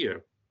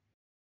here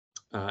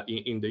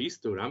in the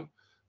histogram.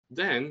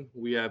 Then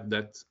we have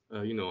that,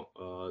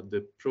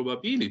 the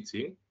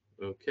probability,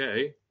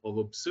 okay, of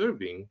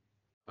observing,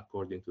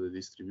 according to the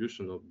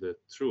distribution of the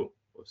true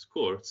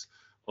scores,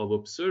 of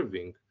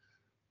observing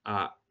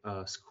a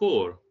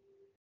score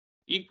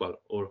equal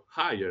or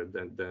higher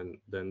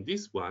than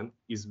this one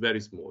is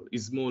very small,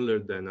 is smaller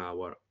than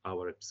our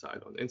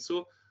epsilon. And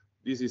so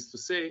this is to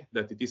say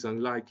that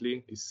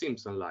it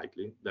seems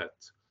unlikely that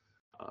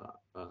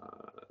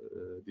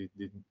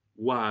the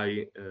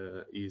Y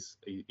is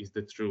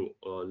the true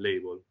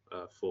label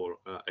for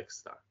X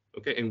star.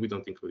 Okay, and we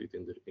don't include it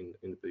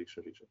in the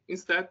prediction region.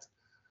 Instead,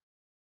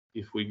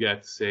 if we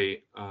get,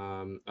 say,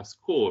 a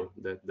score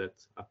that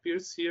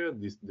appears here,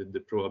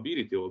 the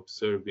probability of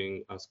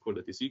observing a score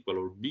that is equal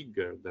or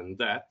bigger than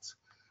that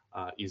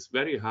is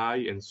very high,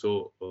 and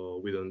so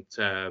we don't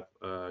have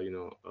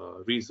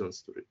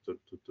reasons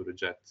to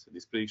reject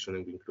this prediction,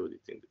 and we include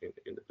it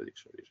in the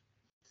prediction region.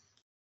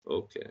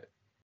 Okay.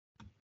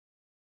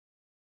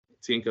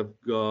 I think I've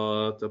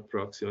got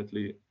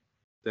approximately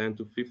 10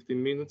 to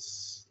 15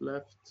 minutes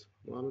left.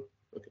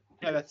 Okay.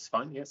 Yeah, that's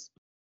fine. Yes.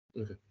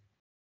 Okay.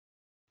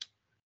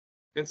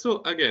 And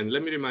so again,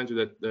 let me remind you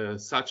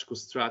that such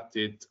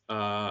constructed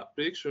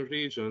prediction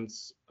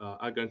regions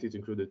are guaranteed to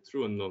include a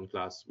true unknown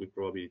class with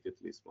probability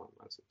at least 1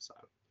 minus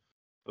epsilon.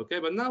 Okay,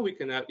 but now we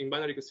can have, in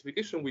binary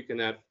classification, we can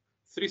have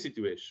 3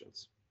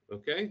 situations.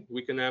 Okay,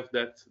 we can have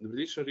that the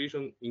prediction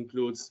region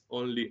includes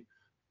only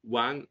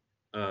one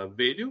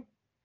value.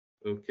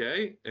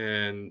 Okay,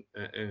 and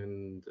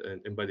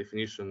by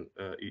definition,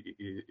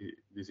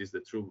 this is the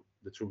true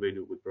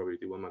value with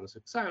probability 1 minus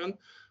epsilon.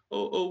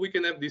 Or we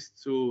can have these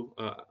two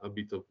a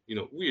bit of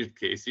weird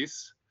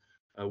cases.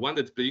 One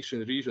that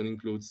prediction region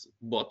includes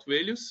both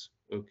values.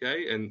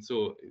 Okay, and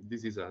so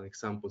this is an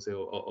example, say,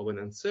 of an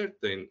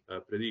uncertain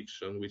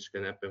prediction, which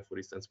can happen, for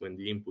instance, when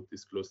the input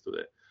is close to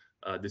the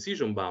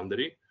decision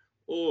boundary.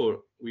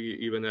 Or we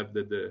even have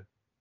the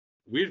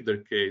weirder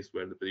case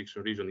where the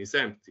prediction region is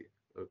empty.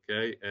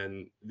 Okay,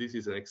 and this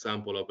is an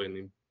example of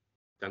an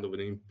kind of an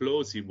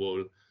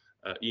implausible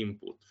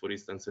input, for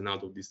instance, an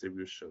out of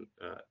distribution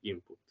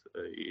input.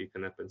 It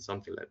can happen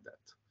something like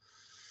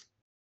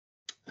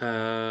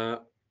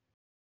that.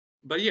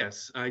 But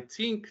yes, I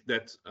think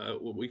that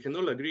we can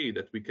all agree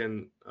that we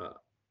can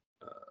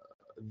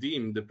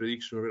deem the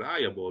prediction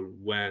reliable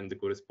when the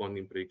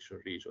corresponding prediction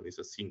region is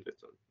a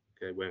singleton.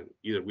 Okay, when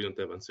either we don't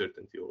have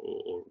uncertainty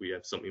or we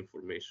have some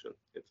information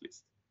at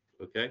least.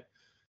 Okay,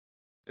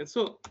 and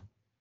so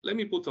let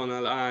me put on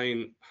a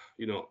line,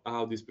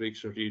 how these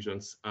prediction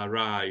regions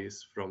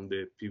arise from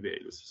the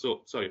p-values.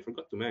 So sorry, I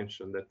forgot to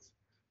mention that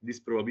these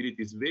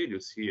probabilities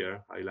values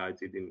here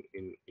highlighted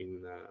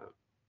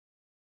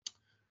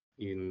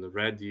in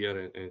red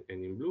here and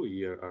in blue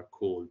here are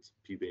called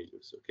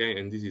p-values, okay?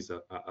 And this is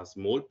a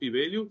small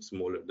p-value,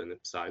 smaller than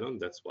epsilon.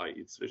 That's why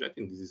it's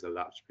rejecting. This is a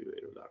large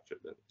p-value, larger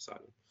than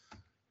epsilon.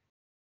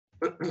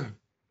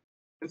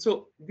 And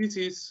so this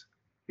is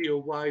p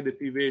of y, the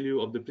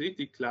p-value of the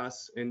predicted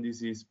class, and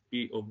this is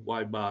p of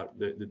y bar,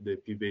 the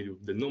p-value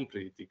of the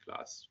non-predicted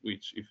class,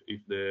 which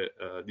if the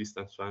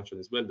distance function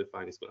is well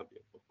defined, is going to be,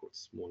 of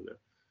course, smaller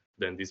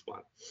than this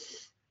one.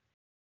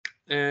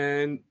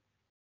 And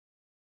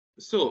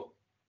so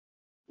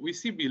we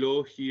see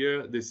below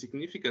here the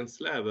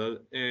significance level,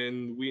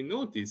 and we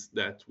notice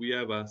that we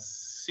have a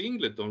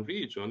singleton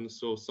region,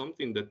 so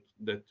something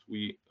that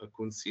we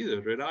consider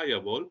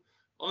reliable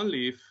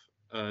only if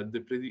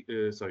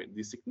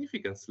the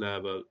significance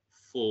level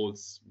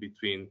falls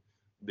between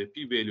the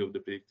p-value of the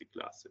predicted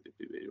class and the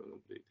p-value of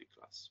non-predicted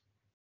class.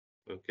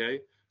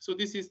 Okay, so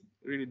this is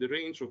really the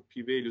range of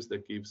p-values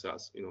that gives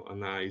us, a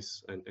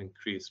nice and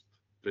crisp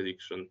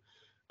prediction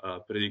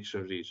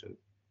region.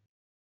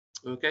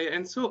 Okay,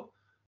 and so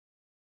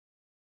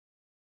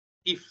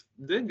if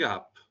the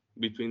gap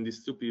between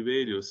these two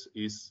p-values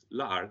is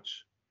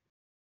large,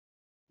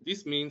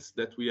 this means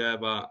that we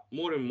have a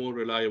more and more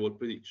reliable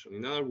prediction.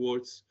 In other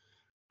words,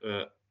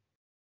 the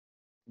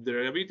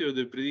reliability of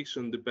the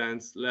prediction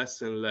depends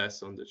less and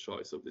less on the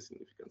choice of the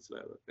significance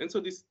level. And so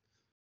this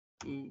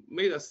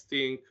made us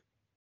think,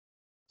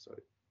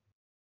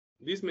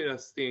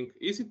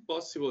 is it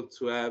possible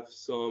to have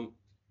some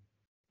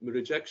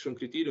rejection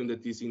criterion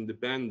that is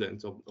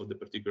independent of the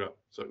particular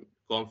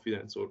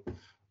confidence or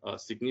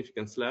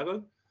significance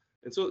level?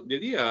 And so the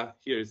idea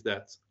here is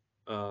that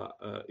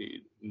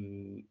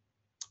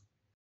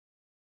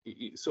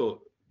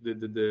so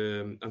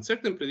the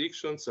uncertain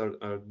predictions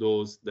are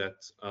those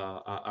that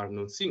are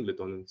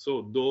non-singleton, and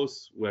so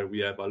those where we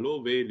have a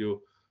low value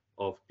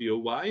of p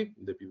of y,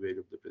 the p-value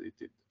of the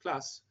predicted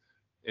class,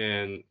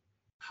 and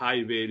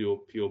high value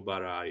of p of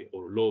bar I,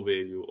 or low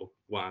value of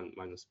 1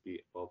 minus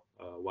p of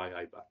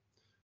yi bar.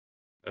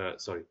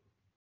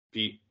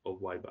 P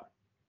of y bar.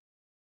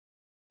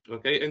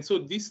 Okay, and so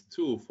these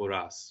two for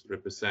us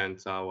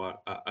represent our,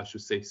 I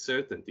should say,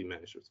 certainty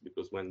measures,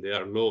 because when they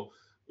are low,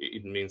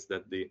 it means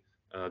that the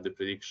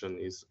prediction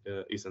is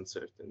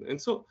uncertain. And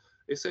so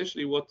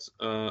essentially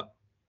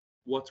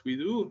what we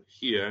do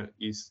here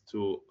is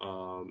to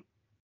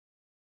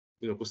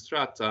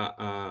construct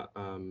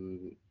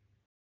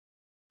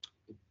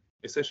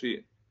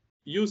essentially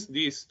use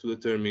this to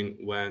determine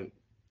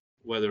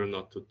whether or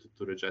not to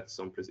reject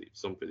some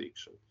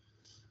prediction.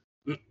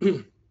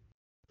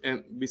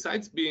 And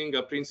besides being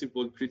a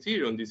principled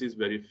criterion, this is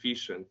very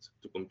efficient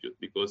to compute,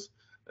 because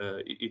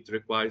it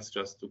requires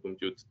just to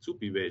compute two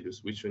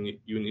p-values, which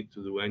you need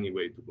to do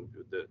anyway to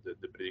compute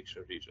the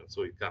prediction region.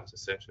 So it comes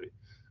essentially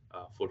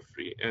for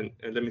free. And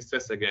let me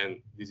stress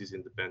again, this is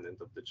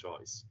independent of the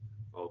choice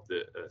of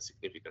the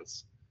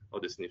significance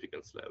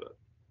level.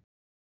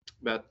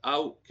 But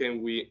how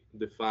can we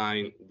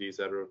define these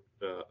error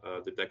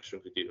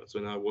detection criterion? So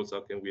in other words,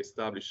 how can we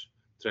establish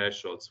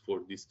thresholds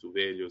for these two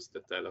values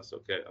that tell us,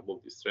 okay,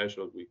 above this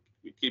threshold we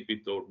keep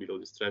it, or below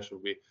this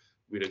threshold we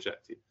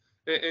reject it?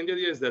 And the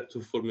idea is that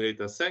to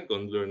formulate a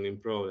second learning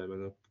problem,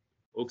 an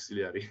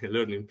auxiliary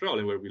learning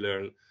problem, where we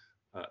learn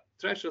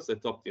thresholds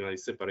that optimally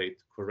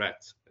separate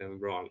correct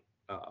and wrong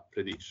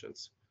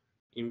predictions.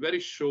 In very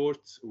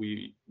short,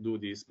 we do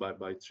this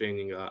by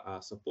training a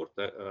support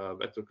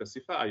vector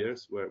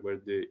classifiers where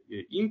the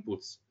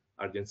inputs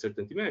are the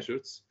uncertainty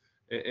measures,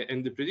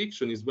 and the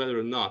prediction is whether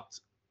or not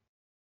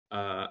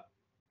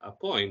a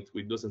point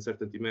with those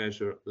uncertainty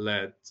measure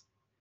led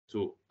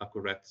to a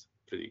correct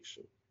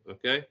prediction.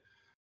 Okay,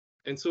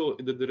 and so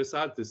the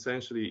result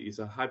essentially is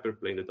a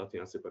hyperplane that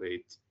optimally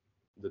separates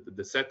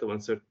the set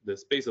of the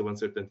space of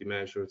uncertainty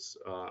measures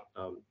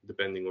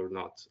depending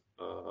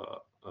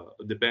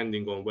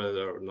on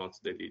whether or not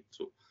they lead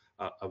to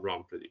a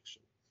wrong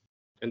prediction.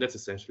 And that's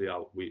essentially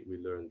how we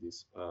learn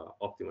these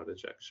optimal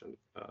rejection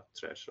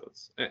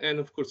thresholds. And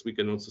of course, we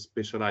can also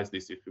specialize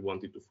this if we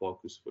wanted to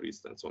focus, for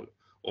instance,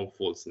 on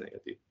false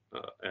negative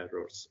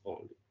errors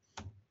only.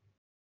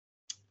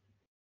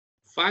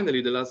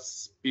 Finally, the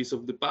last piece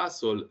of the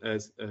puzzle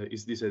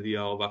is this idea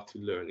of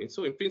active learning.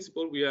 So in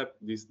principle, we have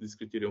this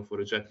criterion for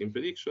rejecting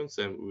predictions,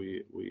 and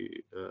we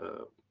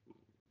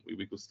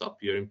could stop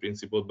here in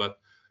principle. But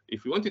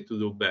if we wanted to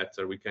do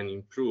better, we can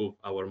improve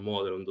our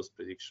model on those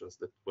predictions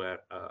that were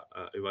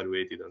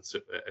evaluated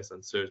as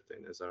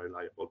uncertain, as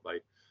unreliable by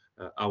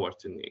our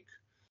technique.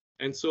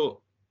 And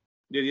so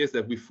the idea is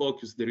that we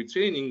focus the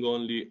retraining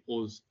only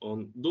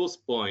on those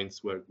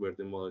points where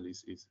the model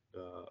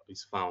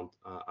is found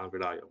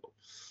unreliable.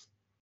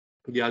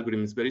 The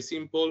algorithm is very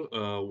simple.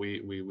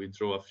 We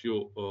draw a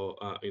few,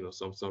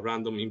 some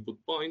random input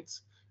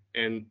points,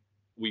 and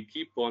we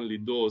keep only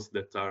those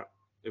that are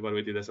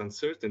evaluated as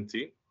uncertain,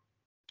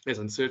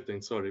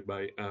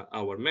 by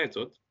our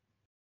method.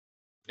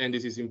 And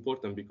this is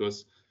important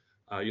because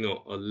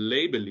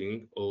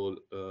labeling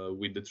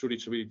with the true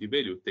reachability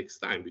value takes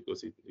time,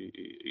 because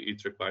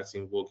it requires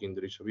invoking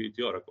the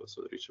reachability oracle,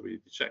 so the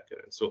reachability checker.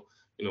 And so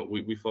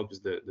we focus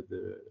the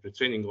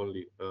retraining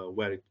only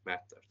where it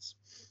matters.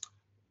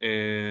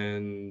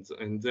 And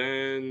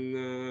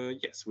then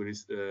yes, we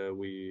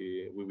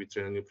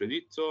train a new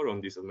predictor on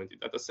this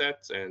augmented data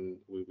set, and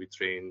we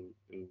train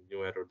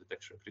new error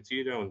detection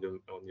criteria on the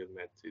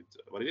augmented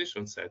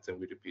validation set, and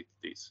we repeat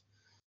this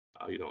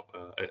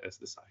as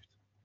desired.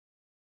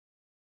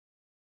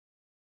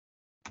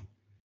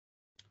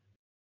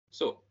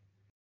 So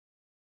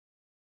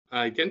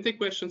I can take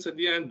questions at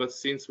the end, but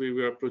since we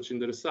were approaching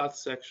the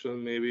results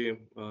section, maybe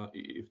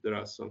if there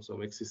are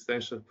some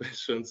existential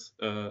questions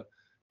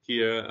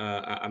here,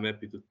 I'm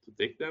happy to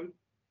take them.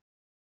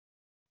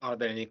 Are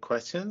there any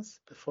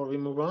questions before we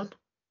move on?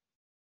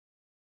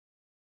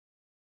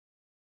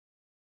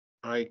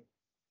 I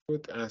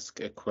could ask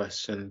a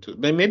question too.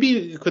 But maybe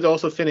you could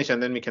also finish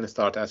and then we can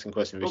start asking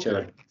questions.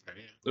 Okay.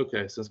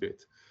 Okay, sounds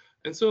great.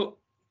 And so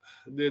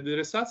the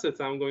results that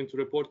I'm going to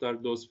report are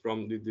those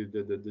from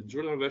the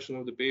journal version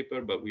of the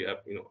paper, but we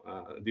have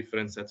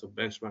different sets of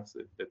benchmarks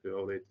that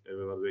we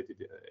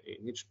evaluated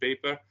in each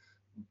paper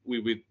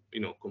with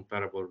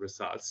comparable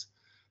results.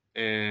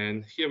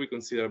 And here we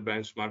consider a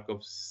benchmark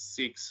of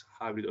 6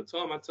 hybrid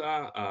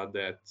automata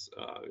that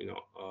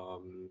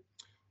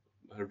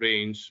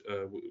range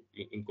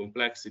in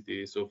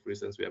complexity. So for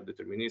instance, we have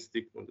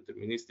deterministic,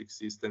 non-deterministic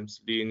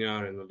systems,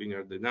 linear and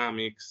nonlinear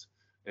dynamics,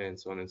 and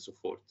so on and so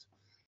forth.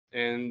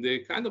 And the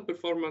kind of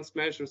performance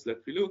measures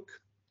that we look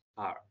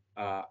are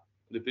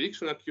the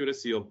prediction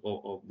accuracy of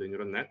the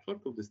neural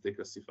network of the state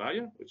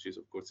classifier, which is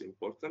of course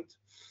important.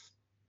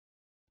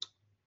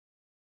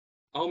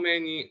 How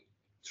many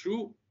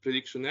true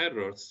prediction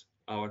errors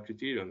our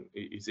criterion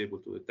is able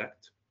to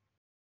detect,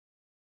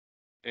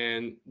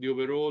 and the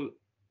overall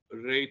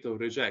rate of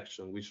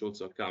rejection, which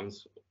also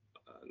counts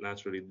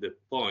naturally the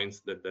points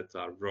that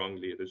are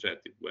wrongly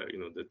rejected, where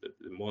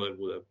the model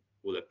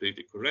would have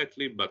predicted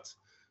correctly, but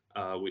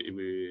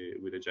we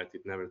reject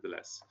it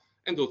nevertheless.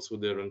 And also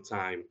the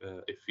runtime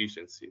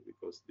efficiency,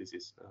 because this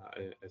is,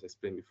 as I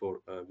explained before,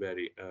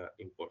 very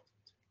important.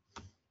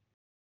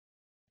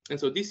 And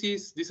so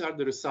these are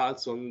the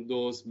results on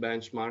those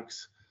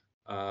benchmarks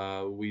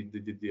with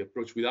the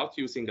approach without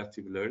using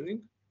active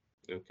learning.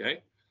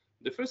 Okay.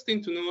 The first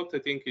thing to note, I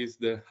think, is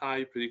the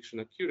high prediction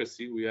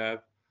accuracy. We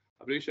have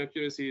a prediction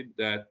accuracy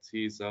that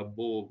is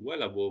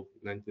well above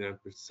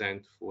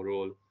 99% for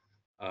all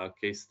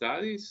case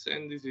studies,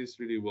 and this is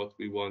really what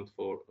we want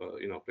for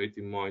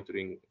predictive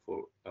monitoring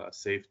for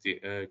safety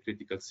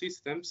critical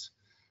systems.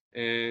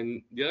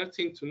 And the other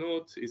thing to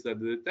note is that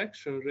the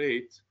detection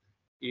rate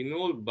in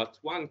all but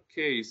one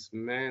case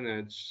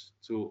managed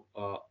to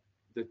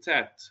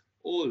detect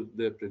all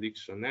the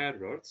prediction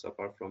errors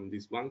apart from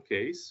this one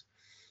case.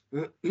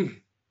 But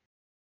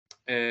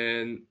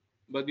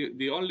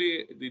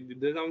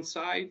the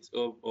downside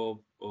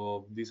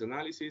of this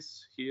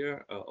analysis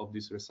here of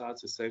these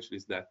results essentially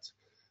is that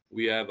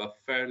we have a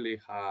fairly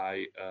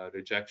high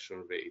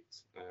rejection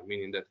rate,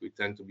 meaning that we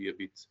tend to be a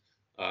bit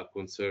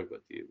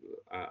conservative,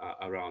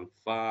 around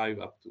 5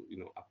 up to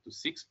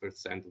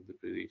 6% of the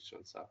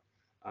predictions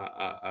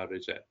are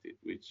rejected,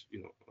 which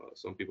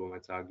some people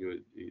might argue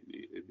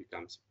it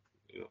becomes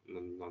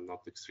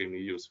not extremely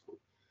useful.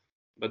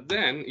 But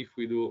then if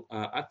we do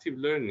active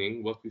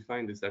learning, what we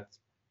find is that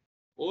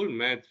all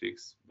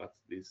metrics, but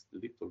this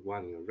little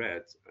one in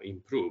red,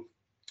 improve.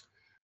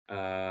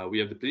 We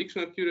have the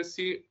prediction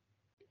accuracy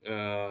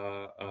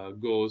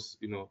goes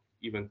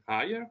even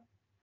higher,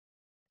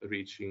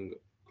 reaching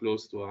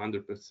close to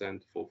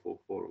 100%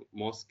 for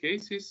most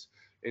cases,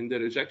 and the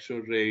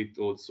rejection rate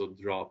also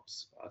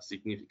drops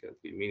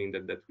significantly, meaning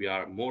that we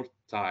are more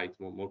tight,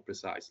 more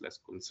precise, less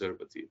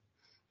conservative.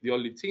 The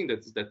only thing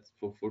that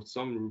for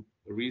some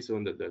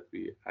reason that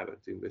we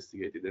haven't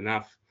investigated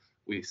enough,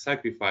 we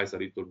sacrifice a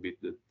little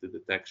bit the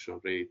detection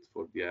rate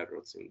for the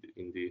errors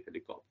in the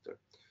helicopter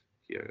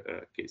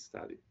here case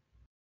study.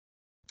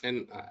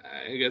 And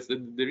I guess the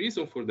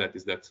reason for that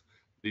is that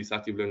this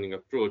active learning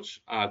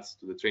approach adds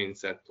to the training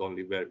set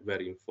only very,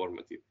 very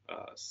informative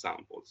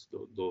samples,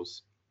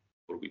 those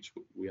for which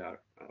we are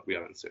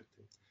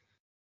uncertain.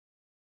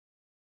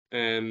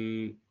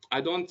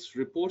 I don't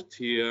report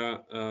here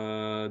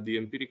the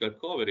empirical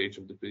coverage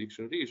of the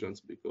prediction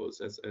regions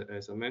because, as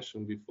I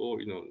mentioned before,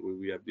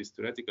 we have these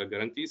theoretical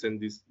guarantees, and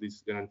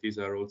these guarantees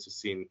are also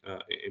seen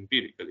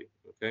empirically.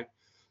 Okay,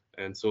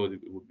 and so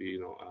it would be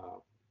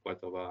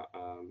quite of a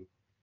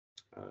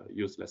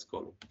useless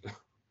column.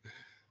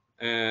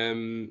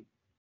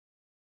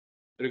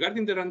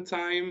 Regarding the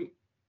runtime,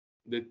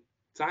 the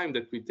time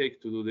that we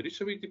take to do the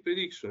reachability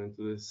prediction and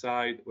to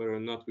decide whether or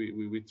not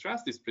we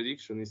trust this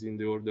prediction is in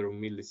the order of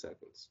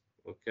milliseconds.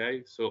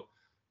 Okay, so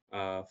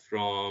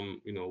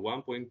from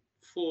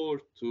 1.4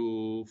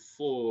 to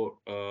 4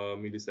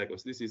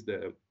 milliseconds. This is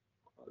the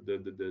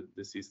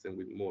system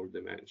with more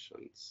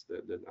dimensions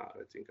than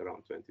I think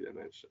around 20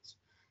 dimensions.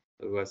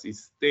 Otherwise,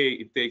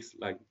 it takes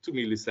like 2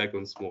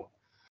 milliseconds more,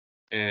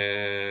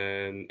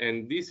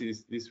 and this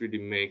really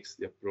makes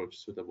the approach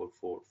suitable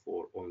for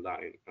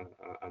online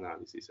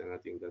analysis, and I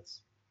think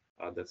that's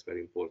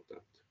very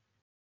important.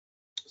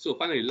 So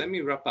finally, let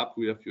me wrap up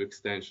with a few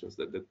extensions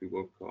that we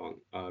worked on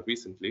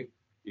recently,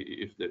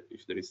 if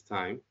there is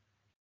time.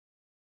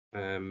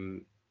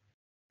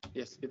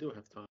 Yes, we do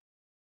have time.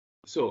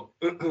 So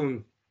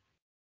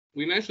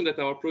we mentioned that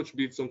our approach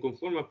builds on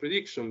conformal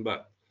prediction,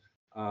 but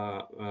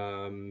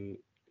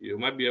you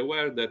might be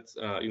aware that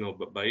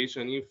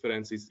Bayesian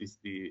inference is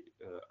the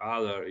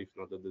other, if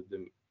not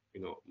the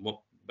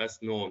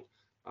best known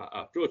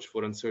approach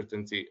for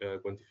uncertainty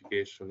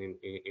quantification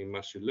in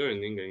machine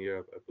learning. And here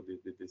I put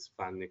this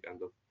funny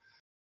kind of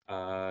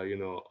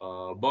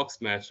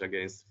box match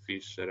against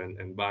Fisher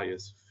and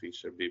bias.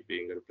 Fisher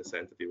being a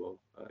representative of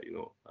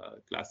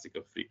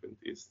classical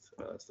frequentist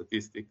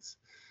statistics.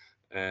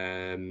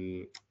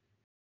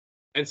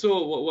 And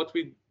so what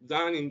we've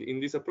done in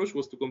this approach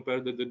was to compare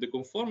the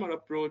conformal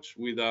approach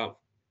with a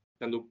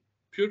kind of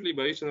purely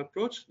Bayesian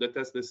approach that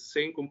has the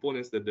same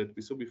components that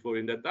we saw before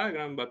in that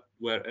diagram, but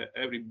where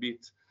every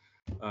bit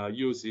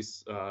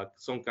uses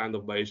some kind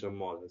of Bayesian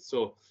model.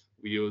 So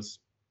we use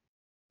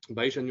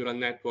Bayesian neural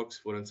networks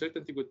for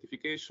uncertainty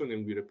quantification,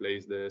 and we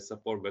replace the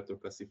support vector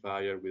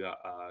classifier with a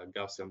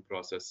Gaussian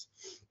process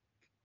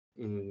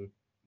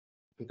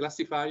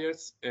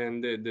classifiers.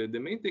 And the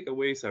main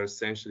takeaways are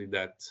essentially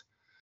that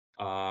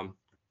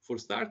for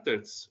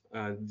starters,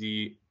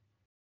 the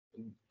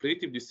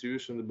predictive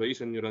distribution of the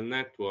Bayesian neural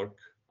network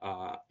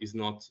is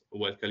not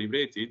well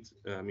calibrated,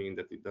 meaning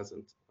that it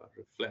doesn't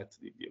reflect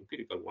the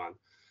empirical one.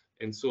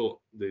 And so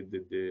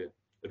the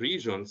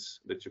regions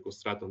that you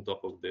construct on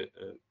top of the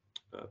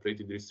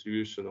predictive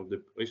distribution of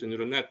the Bayesian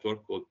neural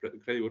network, called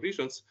credible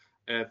regions,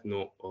 have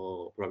no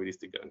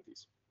probabilistic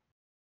guarantees.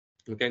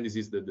 Okay, and this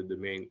is the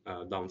main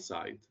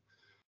downside.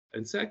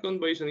 And second,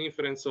 Bayesian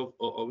inference of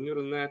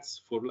neural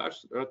nets for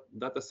large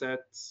data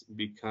sets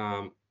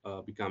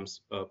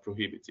becomes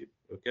prohibitive.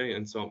 Okay,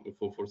 and so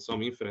for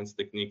some inference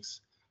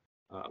techniques,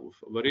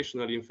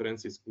 variational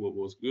inference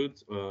was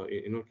good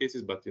in all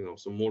cases, but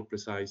some more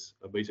precise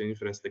Bayesian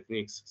inference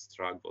techniques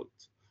struggled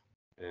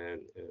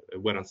and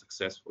were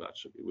unsuccessful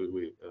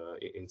actually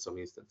in some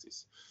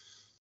instances.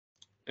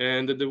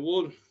 And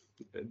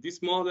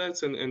these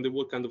models and the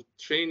whole kind of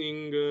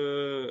training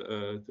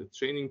the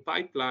training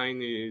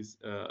pipeline is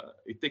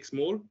it takes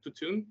more to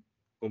tune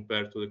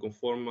compared to the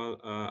conformal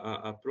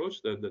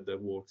approach that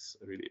works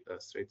really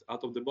straight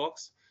out of the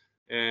box,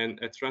 and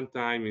at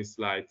runtime is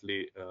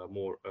slightly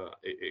more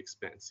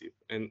expensive.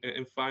 And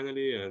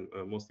finally, and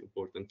most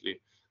importantly,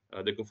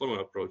 the conformal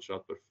approach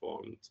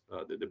outperformed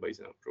the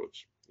Bayesian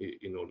approach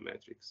in all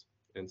metrics.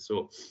 And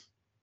so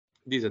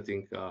this, I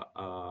think,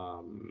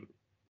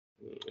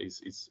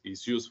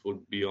 is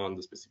useful beyond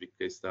the specific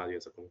case study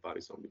as a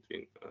comparison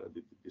between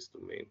these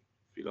two main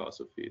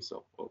philosophies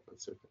of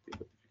uncertainty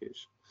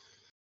quantification.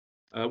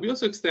 We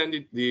also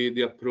extended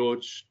the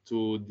approach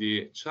to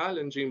the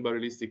challenging but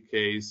realistic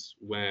case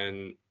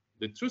when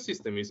the true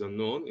system is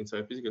unknown.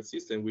 Inside a physical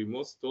system, we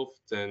most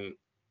often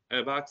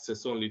have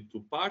access only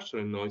to partial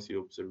and noisy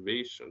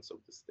observations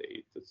of the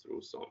state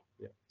through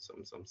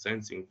some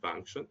sensing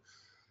function.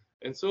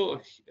 And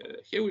so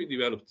here we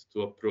developed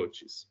two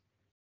approaches.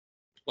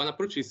 One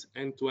approach is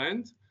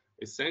end-to-end.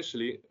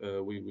 Essentially,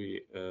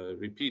 we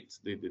repeat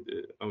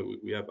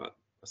we have a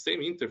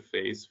same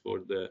interface for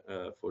the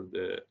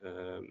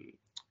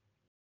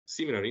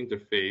similar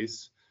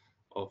interface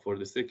for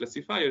the state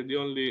classifier. The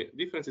only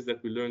difference is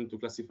that we learn to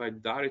classify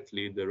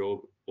directly the raw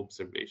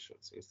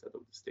observations instead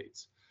of the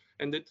states.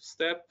 And the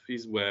step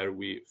is where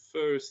we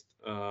first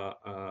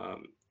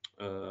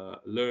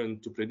learn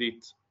to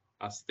predict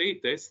a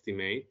state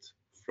estimate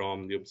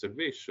from the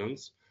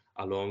observations,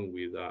 along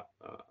with a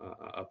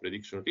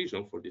prediction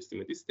region for the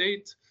estimated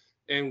state,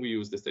 and we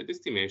use the state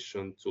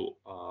estimation to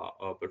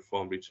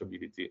perform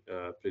reachability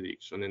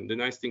prediction. And the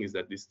nice thing is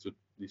that these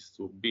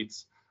two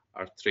bits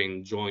are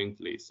trained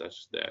jointly,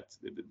 such that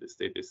the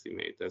state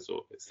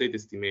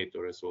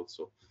estimator has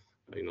also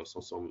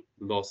some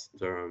loss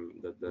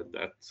term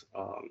that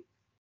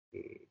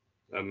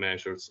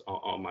measures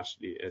how much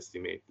the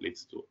estimate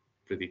leads to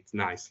predict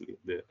nicely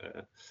the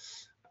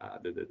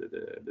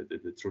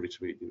true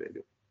reachability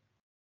value.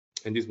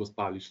 And this was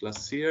published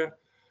last year.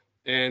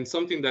 And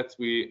something that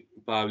we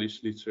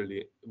published, I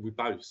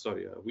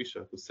wish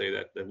I could say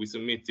that we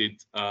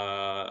submitted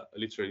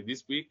literally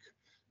this week,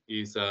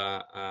 is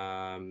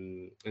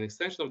an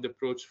extension of the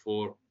approach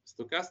for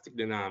stochastic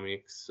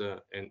dynamics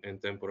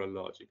and temporal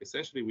logic.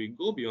 Essentially, we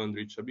go beyond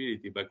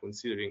reachability by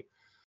considering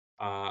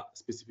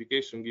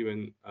specification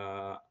given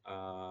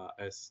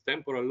as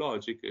temporal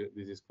logic.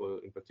 This is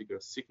called, in particular,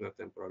 signal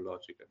temporal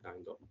logic, a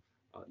kind of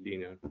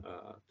linear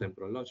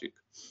temporal logic.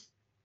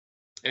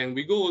 And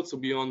we go also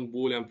beyond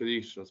Boolean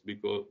predictions,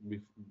 because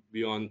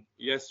beyond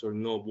yes or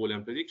no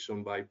Boolean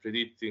prediction, by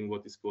predicting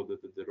what is called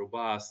the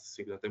robust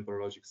signal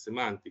temporal logic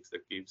semantics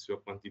that gives you a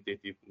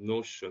quantitative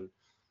notion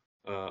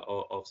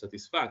of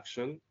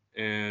satisfaction.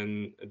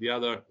 And the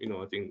other,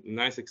 I think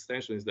nice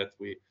extension is that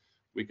we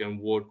can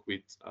work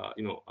with,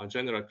 a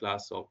general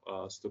class of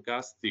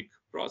stochastic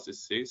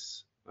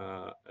processes,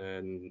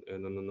 and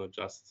not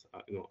just,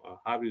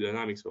 hybrid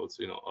dynamics, but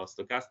also,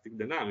 stochastic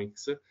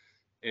dynamics,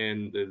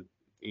 and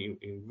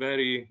in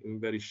very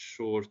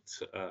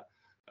short,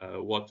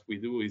 what we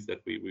do is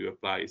that we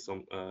apply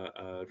some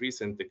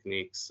recent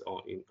techniques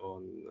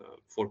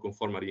for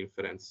conformal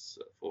inference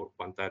for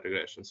quantile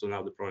regression. So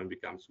now the problem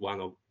becomes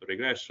one of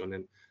regression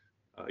and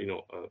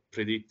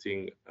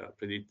predicting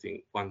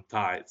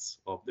quantiles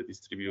of the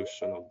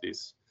distribution of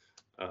this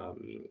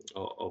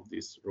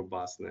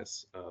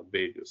robustness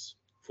values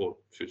for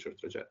future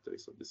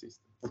trajectories of the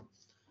system.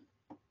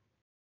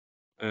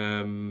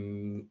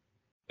 And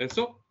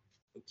so,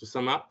 to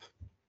sum up,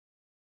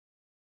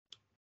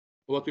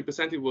 what we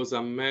presented was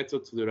a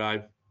method to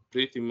derive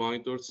predictive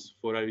monitors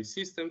for IRI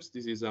systems.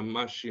 This is a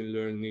machine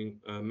learning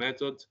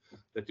method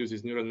that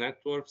uses neural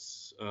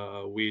networks,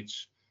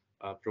 which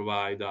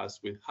provide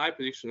us with high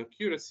prediction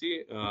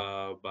accuracy,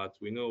 but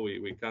we know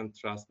we can't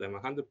trust them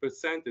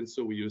 100%, and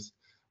so we use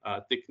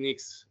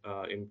techniques,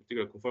 in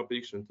particular conformal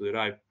prediction, to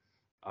derive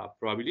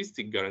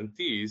probabilistic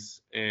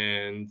guarantees,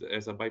 and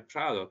as a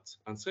byproduct,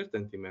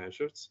 uncertainty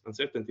measures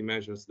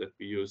that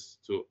we use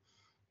to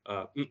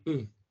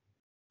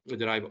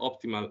derive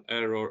optimal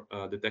error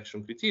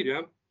detection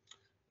criteria.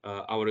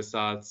 Our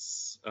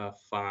results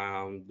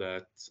found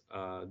that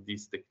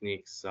these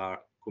techniques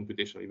are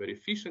computationally very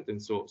efficient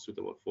and so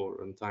suitable for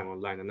runtime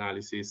online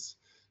analysis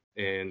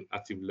and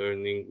active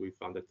learning. We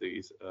found that it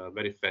is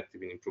very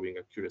effective in improving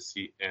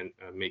accuracy and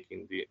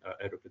making the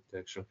error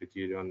detection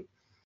criterion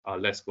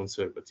less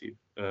conservative.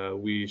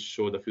 We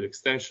showed a few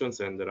extensions,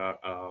 and there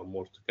are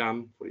more to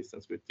come. For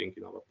instance, we're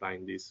thinking of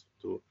applying this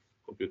to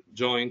compute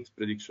joint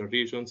prediction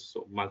regions,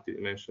 so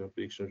multi-dimensional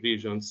prediction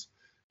regions,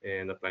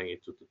 and applying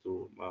it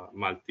to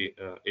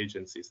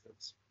multi-agent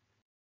systems,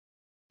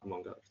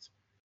 among others.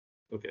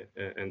 Okay,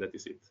 and that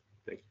is it.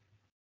 Thank you.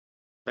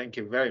 Thank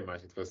you very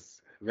much. It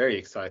was very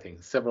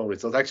exciting. Several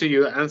results. Actually,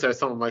 you answered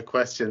some of my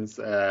questions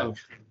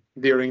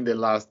during the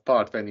last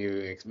part when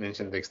you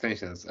mentioned the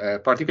extensions.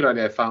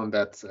 Particularly, I found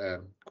that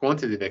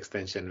quantitative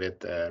extension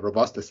with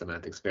robustness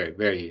semantics very,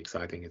 very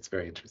exciting. It's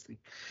very interesting.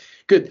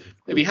 Good.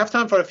 We have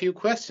time for a few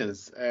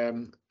questions.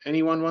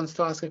 Anyone wants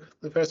to ask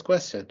the first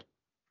question?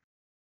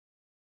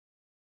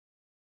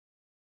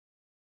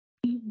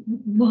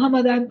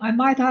 Mohammed, I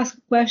might ask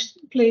a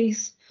question,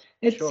 please.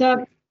 It's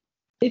sure,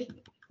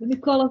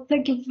 Nicola,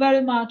 thank you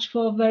very much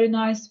for a very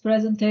nice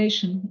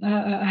presentation,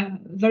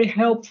 very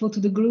helpful to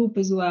the group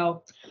as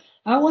well.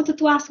 I wanted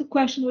to ask a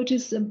question which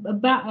is a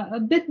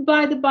bit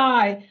by the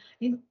by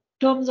in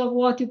terms of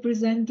what you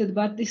presented,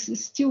 but this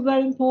is still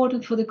very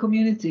important for the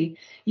community.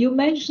 You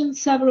mentioned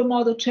several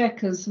model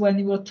checkers when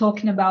you were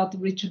talking about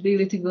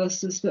reachability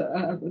versus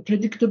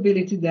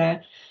predictability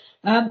there.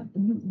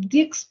 The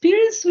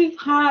experience we've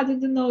had in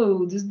the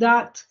node is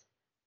that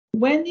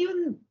when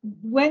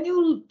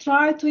you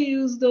try to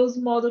use those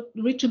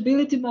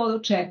reachability model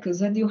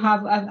checkers and you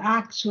have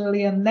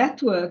actually a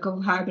network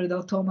of hybrid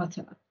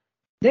automata,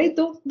 they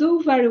don't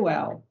do very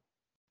well.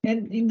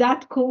 And in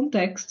that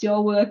context,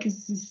 your work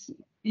is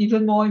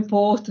even more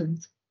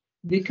important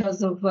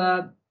because of,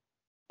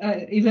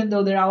 even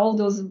though there are all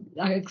those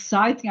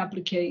exciting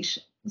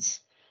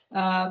applications,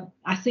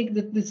 I think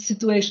that the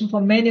situation for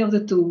many of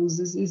the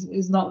tools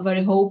is not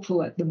very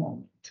hopeful at the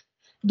moment.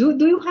 Do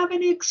you have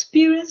any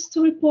experience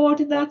to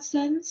report in that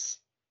sense?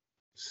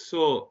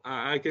 So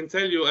I can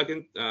tell you, I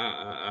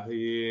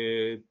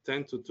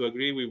tend to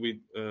agree with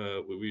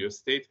your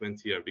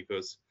statement here,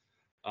 because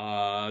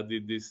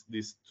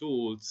these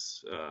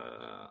tools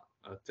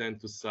tend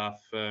to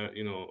suffer,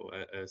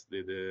 as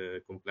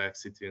the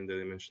complexity and the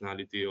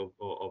dimensionality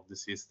of the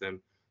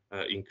system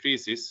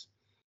increases.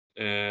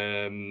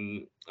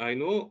 I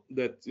know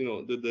that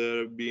that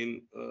there have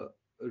been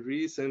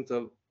recent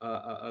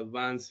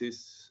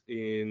advances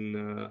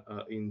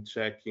in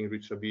checking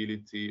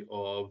reachability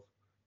of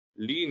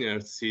linear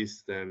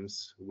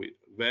systems, with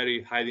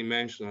very high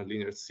dimensional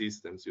linear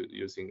systems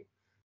using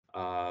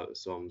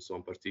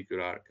some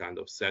particular kind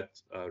of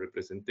set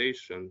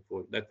representation.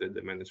 For that,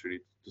 they managed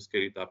really to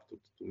scale it up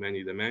to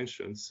many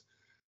dimensions.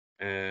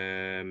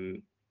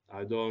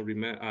 I don't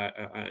remember,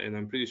 and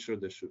I'm pretty sure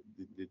this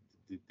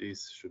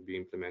should be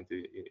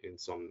implemented in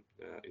some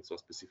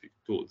specific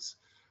tools.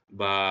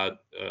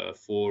 But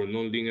for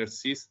nonlinear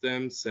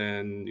systems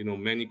and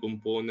many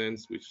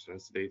components, which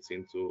translates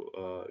into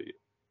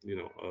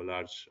a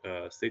large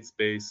state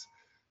space,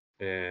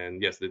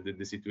 and yes,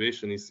 the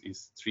situation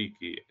is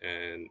tricky.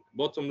 And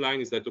bottom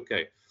line is that,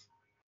 okay,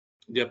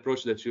 the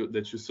approach that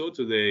you saw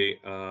today,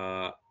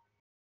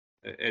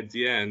 at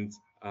the end,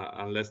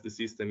 unless the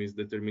system is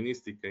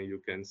deterministic and you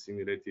can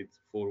simulate it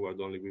forward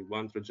only with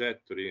one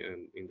trajectory,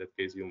 and in that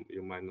case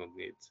you might not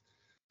need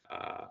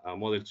a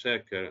model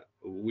checker.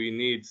 We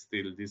need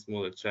still these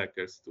model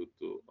checkers to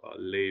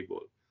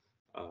label,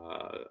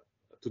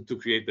 to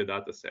create the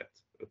data set.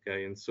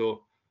 Okay, and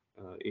so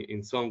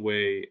in some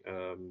way,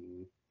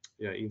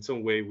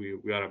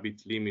 we are a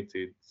bit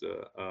limited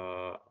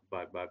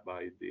by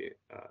the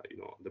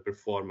the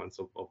performance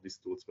of these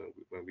tools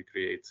when we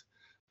create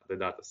the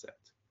data set.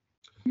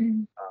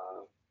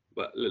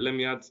 But let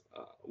me add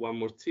one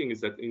more thing,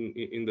 is that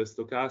in the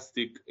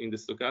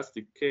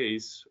stochastic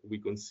case, we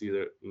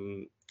consider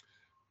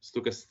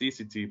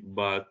stochasticity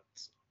but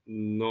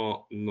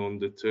no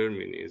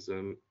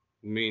non-determinism,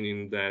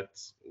 meaning that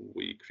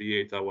we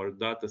create our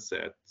data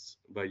sets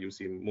by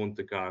using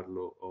Monte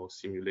Carlo or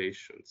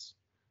simulations,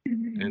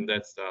 and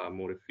that's a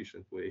more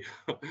efficient way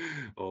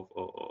of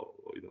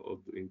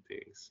doing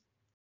things.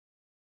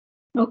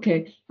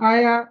 Okay,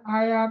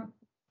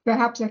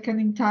 perhaps I can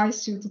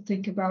entice you to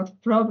think about a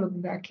problem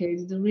in that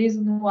case. The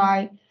reason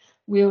why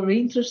we are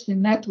interested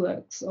in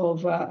networks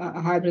of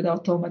hybrid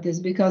automata is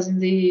because in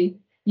the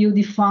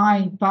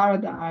unifying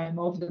paradigm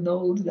of the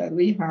nodes that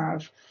we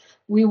have,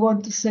 we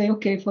want to say,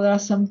 okay, for there are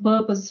some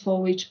purposes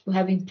for which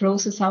having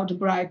process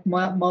algebraic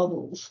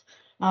models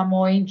are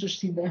more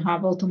interesting than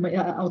have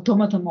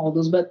automata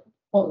models, but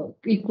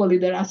equally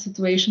there are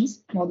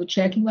situations, model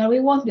checking, where we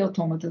want the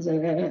automatas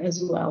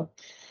as well.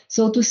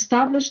 So to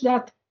establish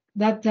that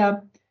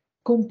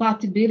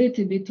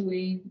compatibility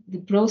between the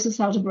process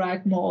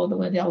algebraic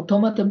model and the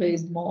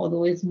automata-based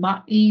model is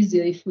much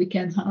easier if we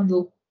can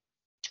handle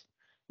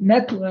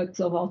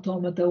networks of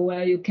automata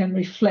where you can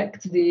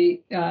reflect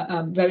the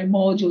very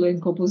modular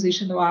and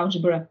compositional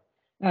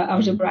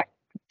algebraic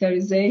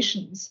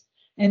characterizations.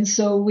 And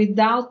so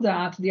without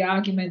that, the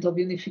argument of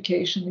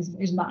unification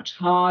is much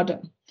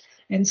harder.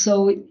 And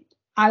so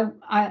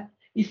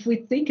if we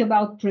think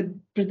about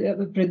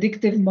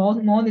predictive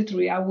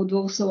monitoring, I would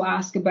also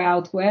ask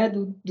about where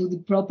do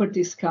the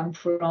properties come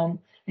from?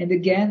 And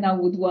again, I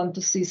would want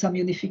to see some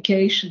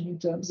unification in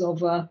terms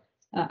of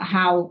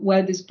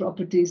where these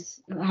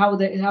properties, how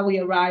we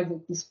arrive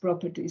at these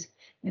properties.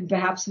 And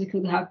perhaps we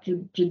could have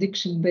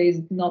prediction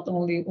based not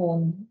only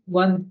on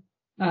one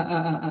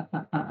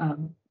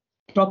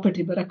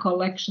property, but a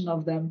collection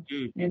of them.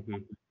 And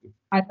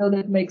I know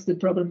that makes the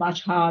problem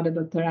much harder,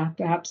 but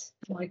perhaps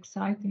more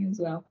exciting as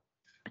well.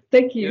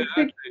 Thank you. Yeah,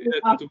 Thank you.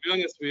 to be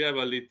honest, we have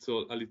a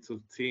little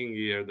thing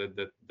here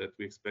that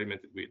we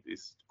experimented with,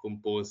 is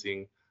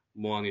composing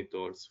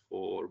monitors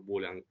for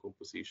Boolean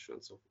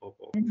compositions of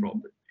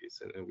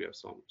properties, and we have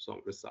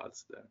some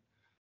results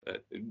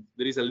there.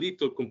 There is a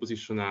little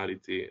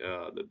compositionality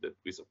that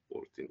we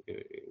support in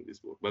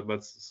this work,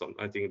 but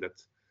I think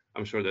that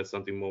I'm sure that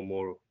something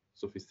more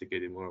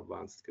sophisticated, more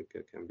advanced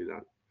can be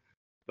done.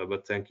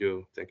 But thank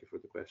you for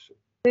the question.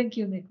 Thank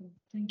you, Nicola.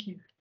 Thank you.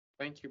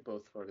 Thank you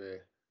both for the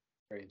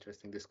very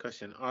interesting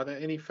discussion. Are there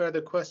any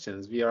further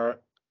questions? We are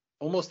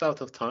almost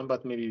out of time,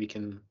 but maybe we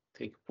can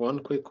take one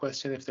quick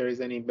question if there is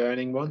any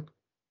burning one.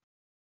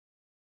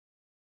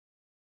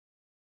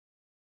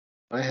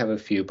 I have a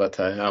few, but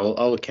I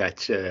will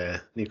catch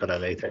Nicola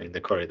later in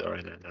the corridor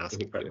and then ask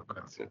further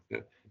questions.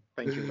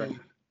 Thank you very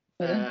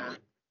much.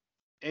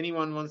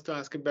 Anyone wants to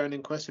ask a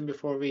burning question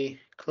before we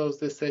close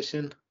this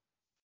session?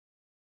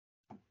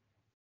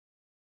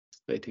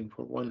 Just waiting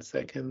for 1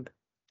 second.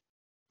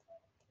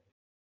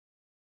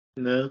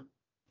 No?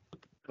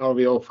 Are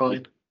we all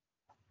fine?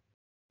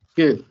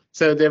 Good.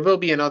 So there will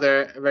be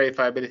another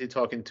verifiability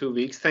talk in 2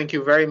 weeks. Thank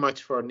you very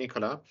much for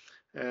Nicola.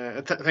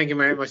 Thank you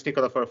very much,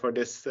 Nicola, for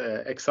this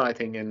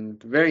exciting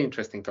and very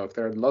interesting talk.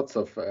 There are lots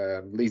of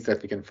leads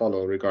that we can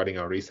follow regarding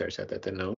our research at the node.